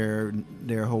 and there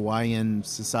are Hawaiian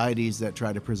societies that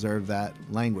try to preserve that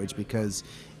language because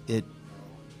it,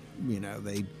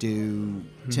 they do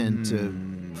tend to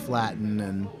flatten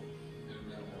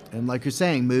and like you're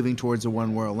saying, moving towards a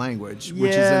one world language,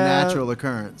 which is a Yeah. natural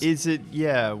occurrence. Is it,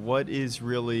 yeah, what is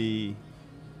really,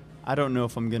 I don't know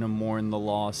if I'm going to mourn the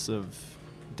loss of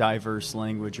diverse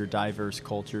language or diverse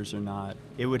cultures or not.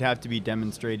 It would have to be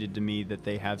demonstrated to me that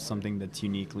they have something that's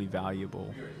uniquely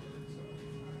valuable.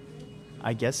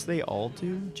 I guess they all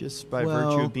do, just by virtue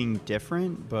Well- of being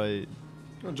different, but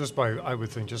I would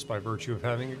think just by virtue of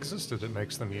having existed, it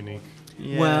makes them unique.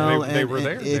 yeah. Well, They and, were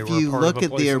there. and They if were a you part of look a at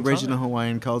place the in original time.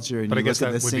 Hawaiian culture and But I you guess look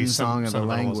at the that would be sing-song of the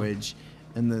sentimentalism. language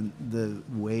and the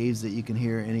waves that you can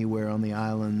hear anywhere on the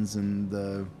islands and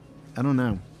I don't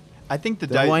know. I think The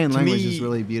Hawaiian to language me, is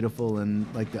really beautiful and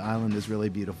like the island is really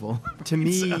beautiful. to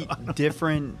me,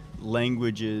 different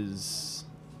languages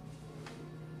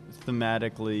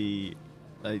thematically,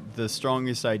 the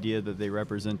strongest idea that they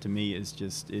represent to me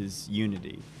is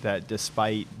unity. That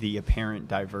despite the apparent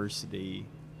diversity,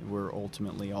 we're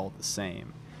ultimately all the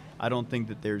same. I don't think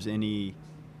that there's any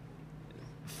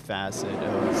facet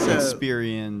of So-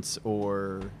 experience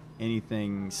or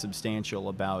anything substantial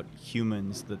about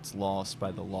humans that's lost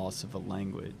by the loss of a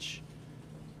language.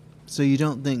 So you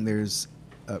don't think there's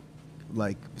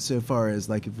so far as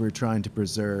like if we're trying to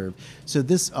preserve, so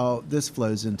this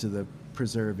flows into the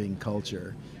preserving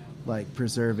culture. like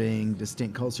preserving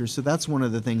distinct cultures. So that's one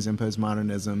of the things in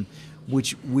postmodernism,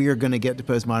 which we are going to get to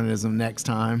postmodernism next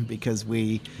time because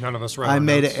none of us read I our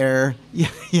made notes. an error.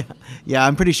 Yeah.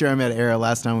 I'm pretty sure I made an error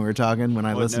last time we were talking when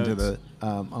I What listened notes? to the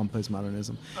on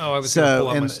postmodernism. Oh, I was going to pull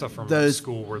out my and stuff from those-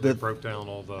 school where they broke down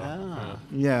all the.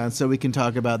 Yeah, so we can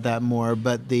talk about that more.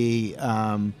 But the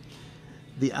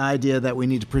idea that we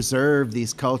need to preserve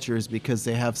these cultures because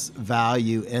they have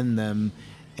value in them,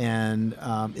 and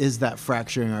is that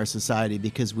fracturing our society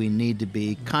because we need to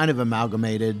be kind of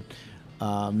amalgamated,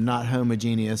 not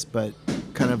homogeneous, but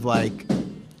kind of like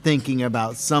thinking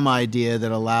about some idea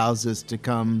that allows us to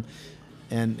come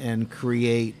and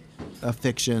create a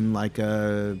fiction like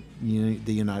the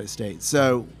United States.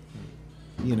 So,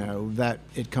 that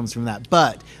it comes from that.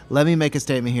 But let me make a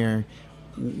statement here.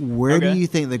 Where do Okay. you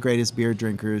think the greatest beer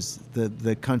drinkers,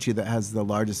 the country that has the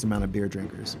largest amount of beer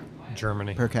drinkers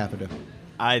Germany. per capita?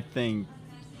 I think.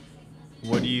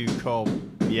 What do you call?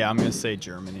 Yeah, I'm gonna say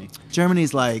Germany.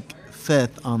 Germany's like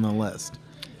 5th on the list.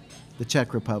 The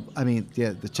Czech Republic.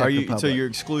 The Czech Republic. So you're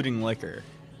excluding liquor?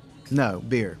 No,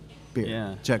 beer.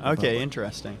 Yeah. Czech Republic. Okay,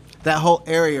 interesting. That whole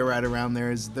area right around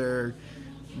there is their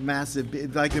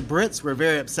massive. Like the Brits were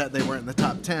very upset they weren't in the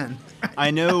top 10. I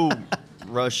know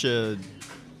Russia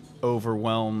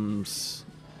overwhelms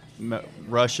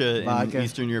Russia Vodka. and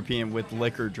Eastern European with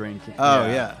liquor drinking. Oh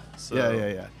yeah. So-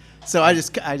 Yeah. So I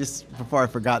just before I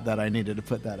forgot that I needed to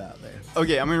put that out there.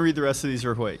 Okay, I'm going to read the rest of these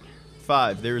real quick.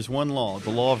 5. There is one law, the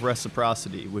law of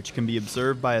reciprocity, which can be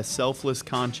observed by a selfless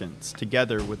conscience,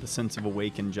 together with a sense of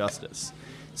awakened justice.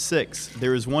 6.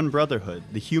 There is one brotherhood,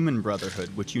 the human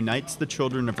brotherhood, which unites the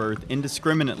children of earth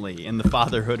indiscriminately in the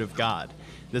fatherhood of God.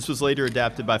 This was later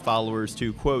adapted by followers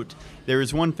to, quote, there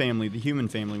is one family, the human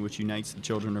family, which unites the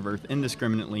children of earth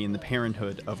indiscriminately in the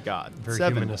parenthood of God. Very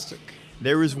 7. humanistic.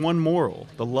 There is one moral,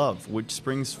 the love, which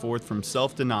springs forth from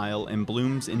self-denial and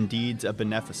blooms in deeds of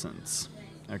beneficence.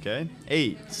 Okay?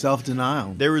 8.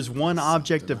 Self-denial. There is one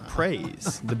object of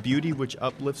praise, the beauty which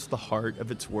uplifts the heart of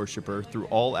its worshiper through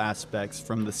all aspects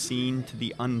from the seen to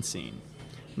the unseen.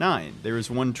 9. There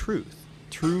is one truth,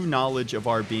 true knowledge of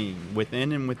our being,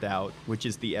 within and without, which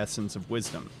is the essence of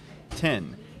wisdom.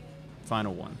 10.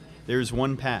 Final one. There is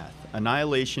one path,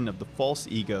 annihilation of the false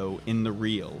ego in the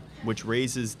real, which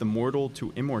raises the mortal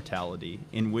to immortality,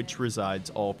 in which resides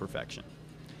all perfection.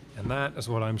 And that is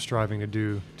what I'm striving to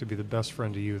do, to be the best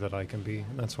friend to you that I can be.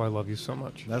 And that's why I love you so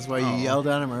much. That's why you yelled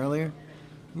at him earlier?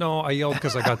 No, I yelled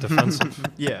because I got defensive.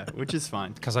 Yeah, which is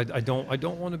fine. Because I don't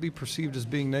want to be perceived as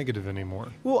being negative anymore.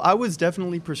 Well, I was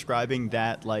definitely prescribing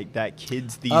that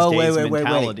kids these Oh, days wait.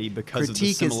 mentality because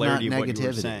Critique of the similarity is of not what you were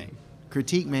negativity. saying.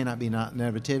 Critique may not be not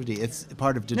negativity. It's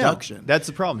part of deduction. No, that's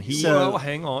the problem. So- Well,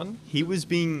 hang on. He was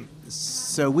being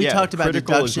So we Yeah, talked about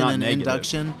critical is deduction not and negative.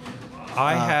 induction.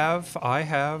 I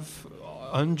have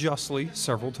unjustly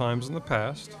several times in the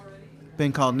past.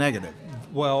 Been called negative.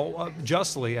 Well,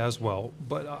 justly as well.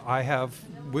 But I have,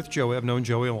 with Joey, I've known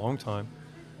Joey a long time.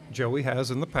 Joey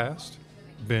has in the past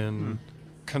been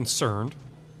concerned.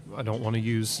 I don't want to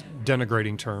use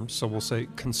denigrating terms, so we'll say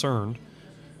concerned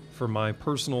for my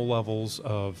personal levels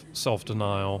of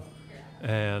self-denial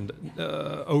and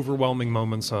overwhelming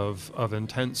moments of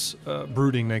intense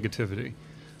brooding negativity.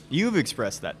 You've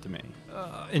expressed that to me.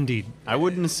 Indeed. I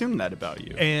wouldn't assume that about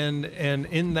you. And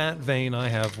in that vein, I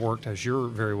have worked, as you're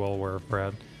very well aware of,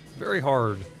 Brad, very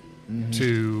hard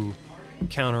to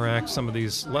counteract some of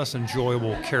these less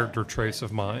enjoyable character traits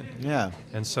of mine. Yeah.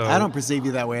 And so I don't perceive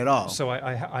you that way at all. So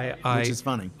I Which is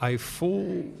funny. I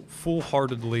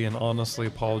full-heartedly and honestly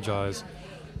apologize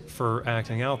for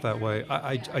acting out that way.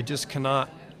 I just cannot.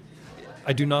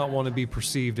 I do not want to be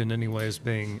perceived in any way as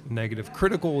being negative.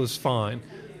 Critical is fine,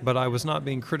 but I was not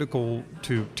being critical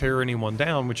to tear anyone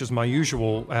down, which is my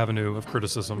usual avenue of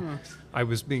criticism. I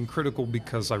was being critical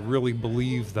because I really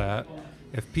believe that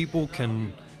if people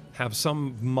can have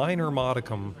some minor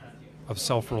modicum of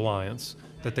self-reliance,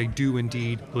 that they do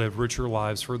indeed live richer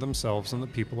lives for themselves and the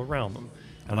people around them.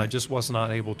 And I just was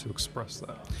not able to express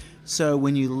that. So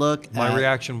when you look My at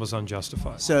reaction was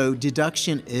unjustified. So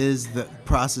deduction is the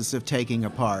process of taking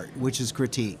apart, which is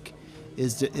critique,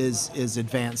 is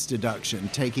advanced deduction,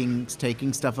 taking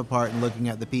stuff apart and looking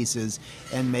at the pieces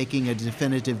and making a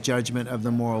definitive judgment of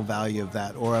the moral value of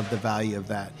that or of the value of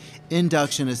that.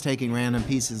 Induction is taking random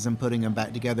pieces and putting them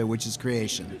back together, which is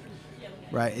creation,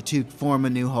 right? To form a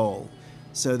new whole.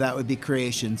 So that would be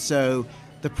creation. So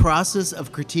the process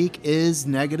of critique is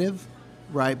negative,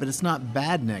 right? But it's not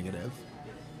bad negative.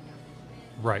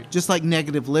 Right. Just like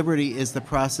negative liberty is the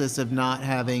process of not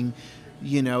having,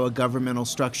 a governmental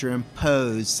structure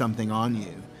impose something on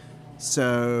you.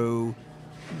 So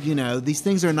these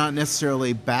things are not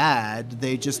necessarily bad.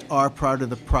 They just are part of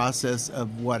the process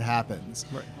of what happens.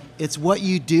 Right. It's what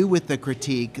you do with the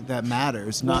critique that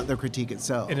matters, not the critique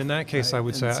itself. And in that case, right? I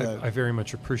would say So- I very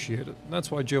much appreciate it. That's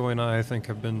why Joey and I think,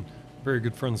 have been very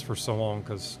good friends for so long,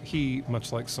 because he,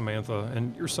 much like Samantha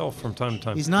and yourself from time to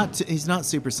time, he's not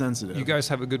super sensitive. you guys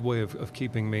have a good way of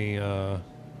keeping me on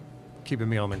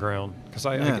the ground, because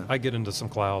Yeah. I get into some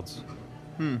clouds.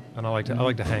 And I like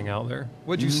to hang out there.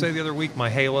 What'd you say the other week? My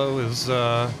halo is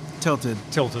tilted.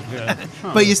 tilted. Yeah.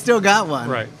 But you still got one.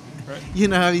 Right.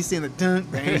 Have you seen the dunk?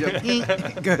 The angel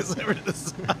it goes over to the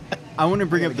side. I want to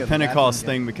bring up gotta the go to the Pentecost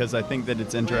bathroom thing because I think that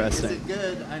it's interesting. Is it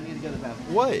good? I need to go to the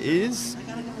bathroom. What is?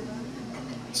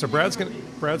 So Brad's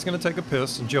gonna take a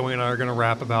piss, and Joey and I are gonna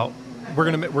rap about.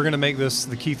 We're gonna make this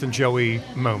the Keith and Joey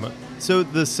moment. So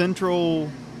the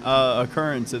central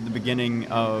occurrence at the beginning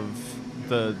of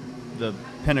the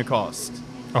Pentecost,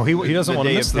 Oh, he doesn't the want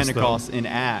to day miss of this. Pentecost in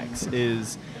Acts,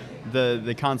 is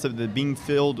the concept that being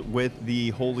filled with the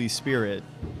Holy Spirit,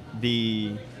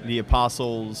 the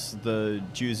apostles, the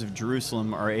Jews of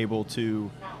Jerusalem are able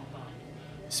to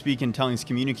speak in tongues,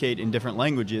 communicate in different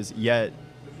languages,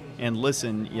 and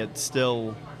listen, yet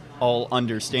still all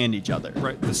understand each other.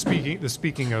 Right. The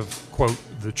speaking of, quote,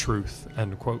 the truth,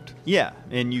 end quote. Yeah,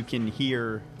 and you can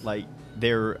hear, like,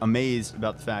 they're amazed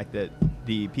about the fact that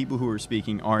the people who are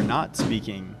speaking are not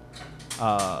speaking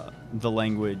the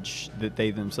language that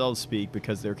they themselves speak,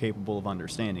 because they're capable of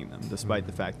understanding them, despite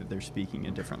the fact that they're speaking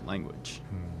a different language.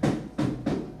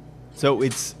 So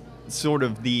it's sort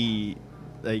of the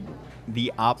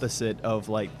opposite of,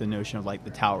 like, the notion of, like,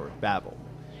 the Tower of Babel.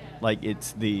 Like,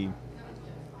 it's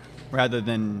rather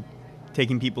than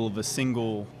taking people of a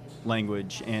single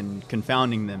language and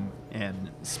confounding them and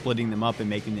splitting them up and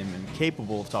making them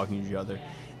incapable of talking to each other,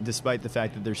 despite the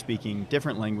fact that they're speaking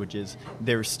different languages,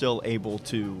 they're still able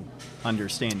to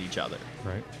understand each other.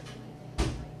 Right.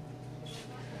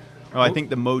 I think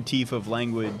the motif of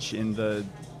language in the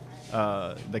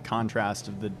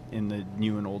contrast in the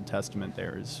New and Old Testament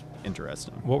there is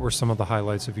interesting. What were some of the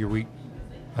highlights of your week?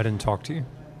 I didn't talk to you.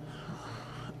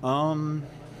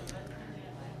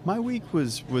 My week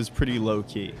was pretty low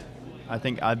key. I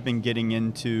think I've been getting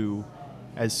into,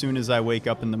 as soon as I wake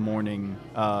up in the morning,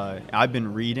 I've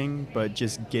been reading, but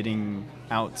just getting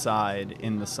outside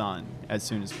in the sun as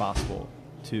soon as possible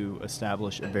to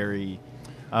establish a very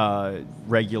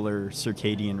regular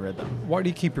circadian rhythm. Why do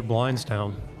you keep your blinds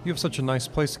down? You have such a nice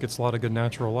place that gets a lot of good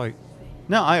natural light.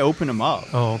 No, I open them up.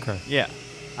 Oh, okay. Yeah,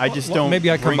 I just Well, don't.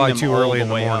 maybe I come bring by them too all early in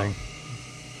the way morning. up.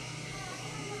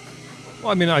 Well,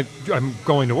 I mean, I'm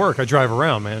going to work. I drive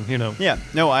around, man. Yeah,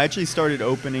 no, I actually started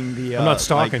opening the I'm not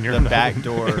stalking you. the back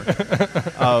door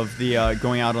of the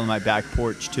going out on my back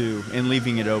porch too, and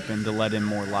leaving it open to let in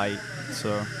more light.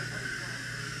 So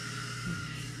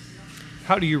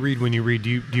How do you read when you read?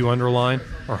 Do you underline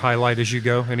or highlight as you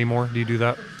go anymore? Do you do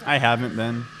that? I haven't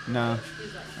been. No.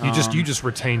 You just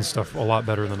retain stuff a lot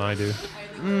better than I do.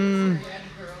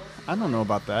 I don't know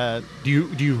about that. Do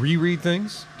you reread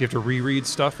things? Do you have to reread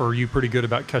stuff, or are you pretty good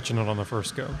about catching it on the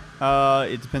first go?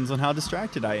 It depends on how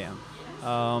distracted I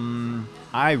am.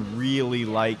 I really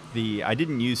like I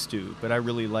didn't used to, but I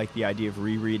really like the idea of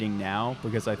rereading now,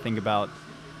 because I think about,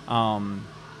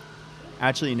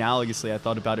 actually analogously, I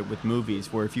thought about it with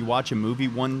movies, where if you watch a movie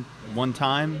one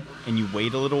time and you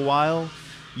wait a little while,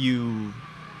 you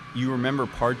remember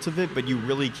parts of it, but you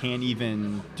really can't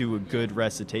even do a good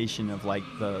recitation of, like,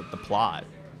 the plot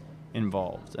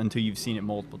involved until you've seen it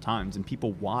multiple times. And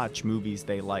people watch movies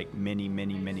they like many,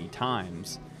 many, many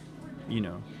times.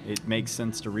 It makes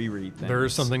sense to reread things. There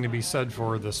is something to be said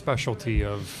for the specialty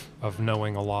of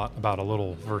knowing a lot about a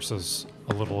little versus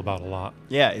a little about a lot.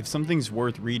 Yeah, if something's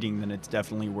worth reading, then it's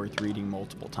definitely worth reading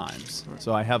multiple times.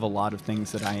 So I have a lot of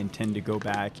things that I intend to go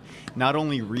back, not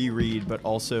only reread, but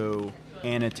also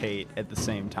annotate at the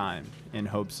same time, in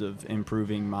hopes of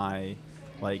improving my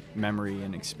memory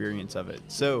and experience of it.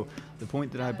 So the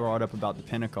point that I brought up about the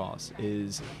Pentecost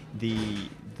is the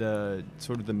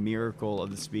sort of the miracle of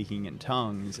the speaking in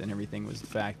tongues and everything was the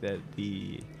fact that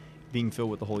the being filled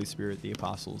with the Holy Spirit, the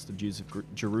apostles, the Jews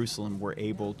of Jerusalem were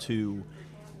able to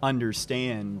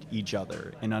understand each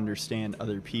other and understand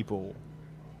other people,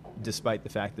 despite the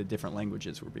fact that different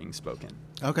languages were being spoken.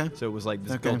 Okay. So it was like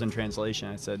this Okay. built-in translation,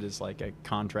 I said, is like a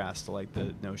contrast to, like,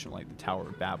 the notion of, like, the Tower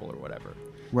of Babel or whatever.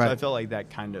 Right. So I felt like that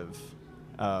kind of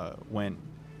went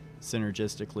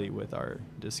synergistically with our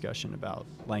discussion about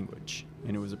language,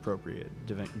 and it was appropriate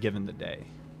given the day.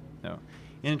 So,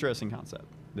 interesting concept,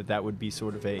 that would be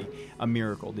sort of a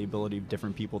miracle, the ability of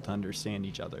different people to understand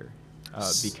each other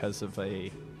because of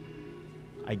a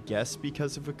I guess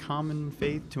because of a common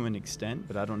faith to an extent,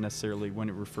 but I don't necessarily, when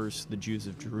it refers to the Jews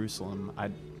of Jerusalem,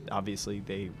 obviously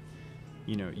they,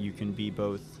 you can be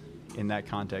both, in that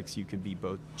context, you could be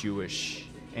both Jewish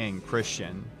and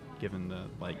Christian, given the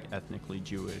ethnically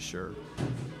Jewish or,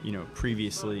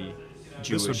 previously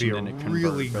Jewish. This would be and a then convert,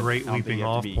 really but great I don't think leaping you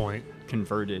have off to be point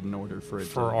converted in order for it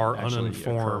for to our actually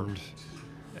uninformed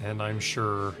occur. and I'm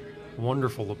sure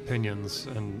wonderful opinions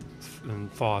and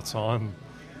thoughts on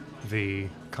the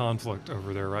conflict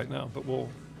over there right now. But we'll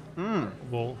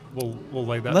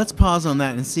lay that. Let's pause on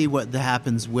that and see what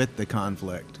happens with the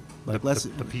conflict.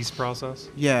 the peace process.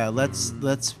 Yeah, let's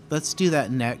do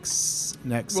that next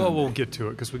Well, Sunday. we'll get to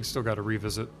it because we still got to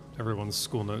revisit everyone's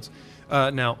school notes.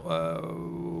 Now,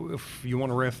 if you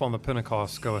want to riff on the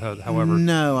Pentecost, go ahead. However,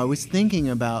 No, I was thinking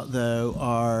about though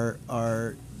our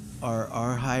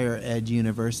higher ed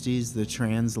universities, the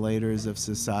translators of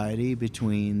society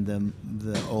between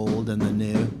the old and the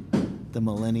new, the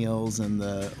millennials and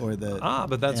the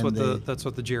but that's and what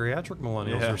the geriatric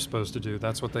millennials Yeah. are supposed to do.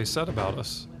 That's what they said about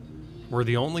us. We're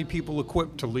the only people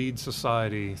equipped to lead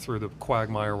society through the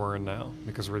quagmire we're in now,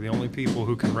 because we're the only people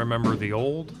who can remember the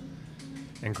old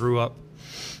and grew up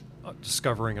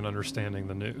discovering and understanding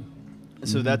the new.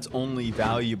 So that's only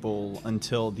valuable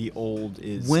until the old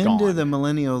is When gone. do the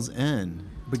millennials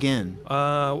begin?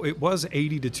 It was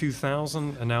 80 to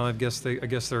 2000, and now I guess they're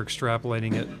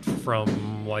extrapolating it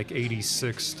from like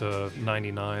 86 to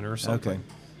 99 or something. Okay.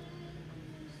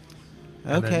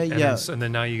 And Okay, then, yeah. and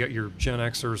then now you got your Gen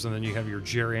Xers, and then you have your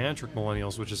geriatric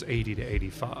millennials, which is 80 to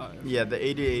 85. Yeah, the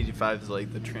 80 to 85 is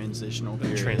like the transitional The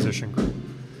period. transition group.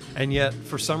 And yet,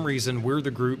 for some reason, we're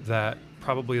the group that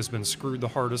probably has been screwed the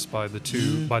hardest by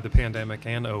by the pandemic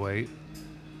and 08.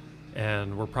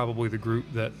 And we're probably the group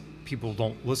that people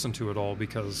don't listen to at all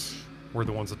because we're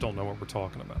the ones that don't know what we're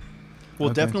talking about. Well,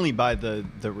 Okay. definitely by the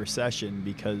recession,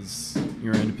 because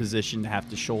you're in a position to have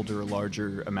to shoulder a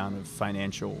larger amount of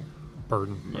financial.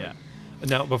 Burden. Yeah.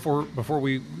 Now, before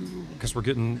we, because we're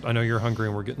getting, I know you're hungry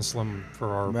and we're getting slim for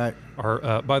our. Right.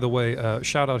 Our. By the way,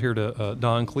 shout out here to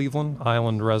Don Cleveland,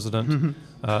 Island resident,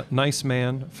 nice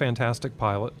man, fantastic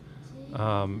pilot.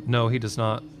 No, he does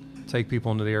not take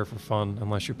people into the air for fun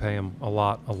unless you pay him a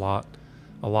lot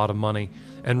of money.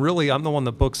 And really, I'm the one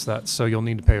that books that, so you'll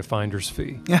need to pay a finder's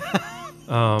fee.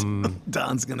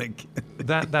 Don's gonna.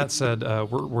 That said,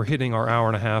 we're hitting our hour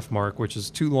and a half mark, which is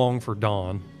too long for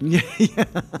Don. Yeah.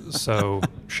 So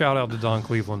shout out to Don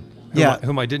Cleveland,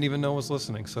 whom I didn't even know was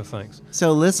listening. So thanks.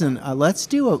 So listen, let's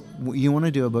do you want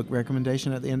to do a book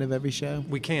recommendation at the end of every show?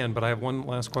 We can, but I have one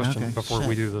last question Okay, before sure.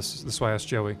 we do this. This is why I asked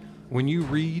Joey. When you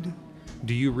read,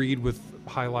 do you read with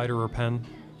highlighter or pen?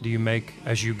 Do you make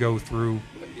as you go through,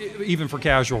 even for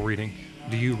casual reading?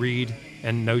 Do you read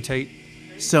and notate?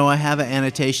 So I have an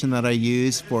annotation that I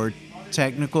use for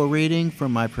technical reading for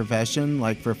my profession,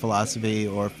 like for philosophy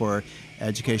or for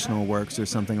educational works or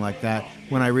something like that.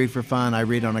 When I read for fun, I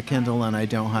read on a Kindle and I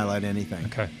don't highlight anything.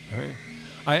 Okay. All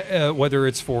right. Whether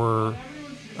it's for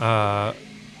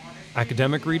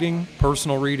academic reading,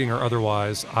 personal reading, or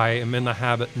otherwise, I am in the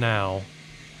habit now,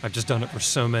 I've just done it for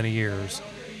so many years,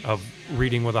 of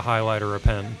reading with a highlighter or a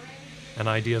pen and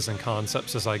ideas and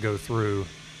concepts as I go through.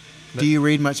 Do you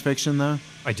read much fiction though?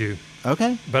 I do.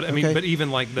 Okay. But I mean, Okay. but even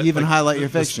like the, You even like highlight the, your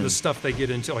fiction. the stuff they get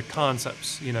into, like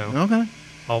concepts, Okay.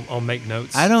 I'll make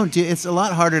notes. I don't do. It's a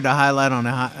lot harder to highlight on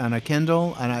a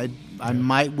Kindle, and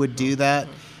I would do that.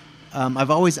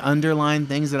 I've always underlined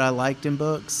things that I liked in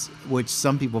books, which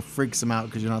some people freaks them out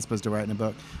because you're not supposed to write in a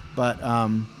book. But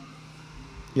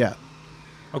yeah.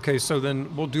 Okay, so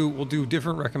then we'll do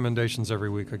different recommendations every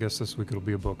week. I guess this week it'll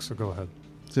be a book. So go ahead.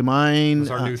 So mine. It's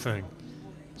our new thing,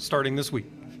 starting this week.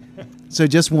 So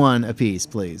just one apiece,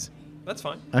 please. That's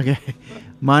fine. Okay.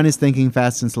 Mine is Thinking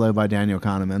Fast and Slow by Daniel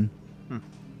Kahneman. All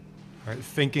right,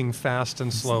 Thinking Fast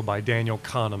and Slow by Daniel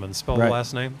Kahneman. Spell the Right.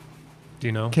 last name. Do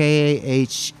you know?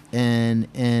 Kahnnnam,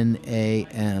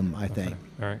 I think. Okay.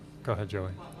 All right, go ahead,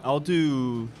 Joey. I'll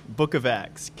do Book of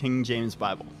Acts, King James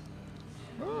Bible.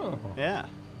 Oh, Yeah.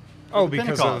 oh, The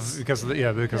because Pentecost. of the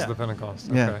Yeah. Pentecost.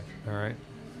 Okay, Yeah. all right.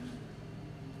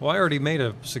 Well, I already made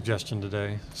a suggestion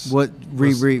today. What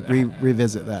Was-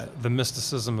 revisit that The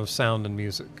Mysticism of Sound and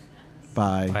Music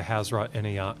by by? Hazrat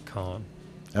Inayat Khan,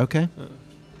 Okay.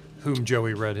 whom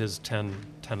Joey read his 10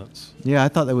 tenets. Yeah, I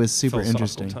thought that was super philosophical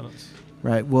interesting. Tenets.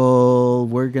 Right. Well,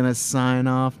 we're going to sign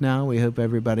off now. We hope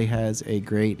everybody has a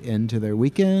great end to their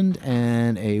weekend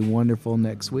and a wonderful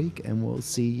next week, and we'll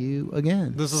see you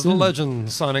again. This is soon. the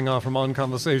legend signing off from On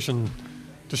Conversation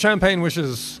to Champagne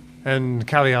Wishes and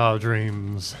Caviar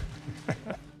Dreams.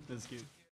 That's good.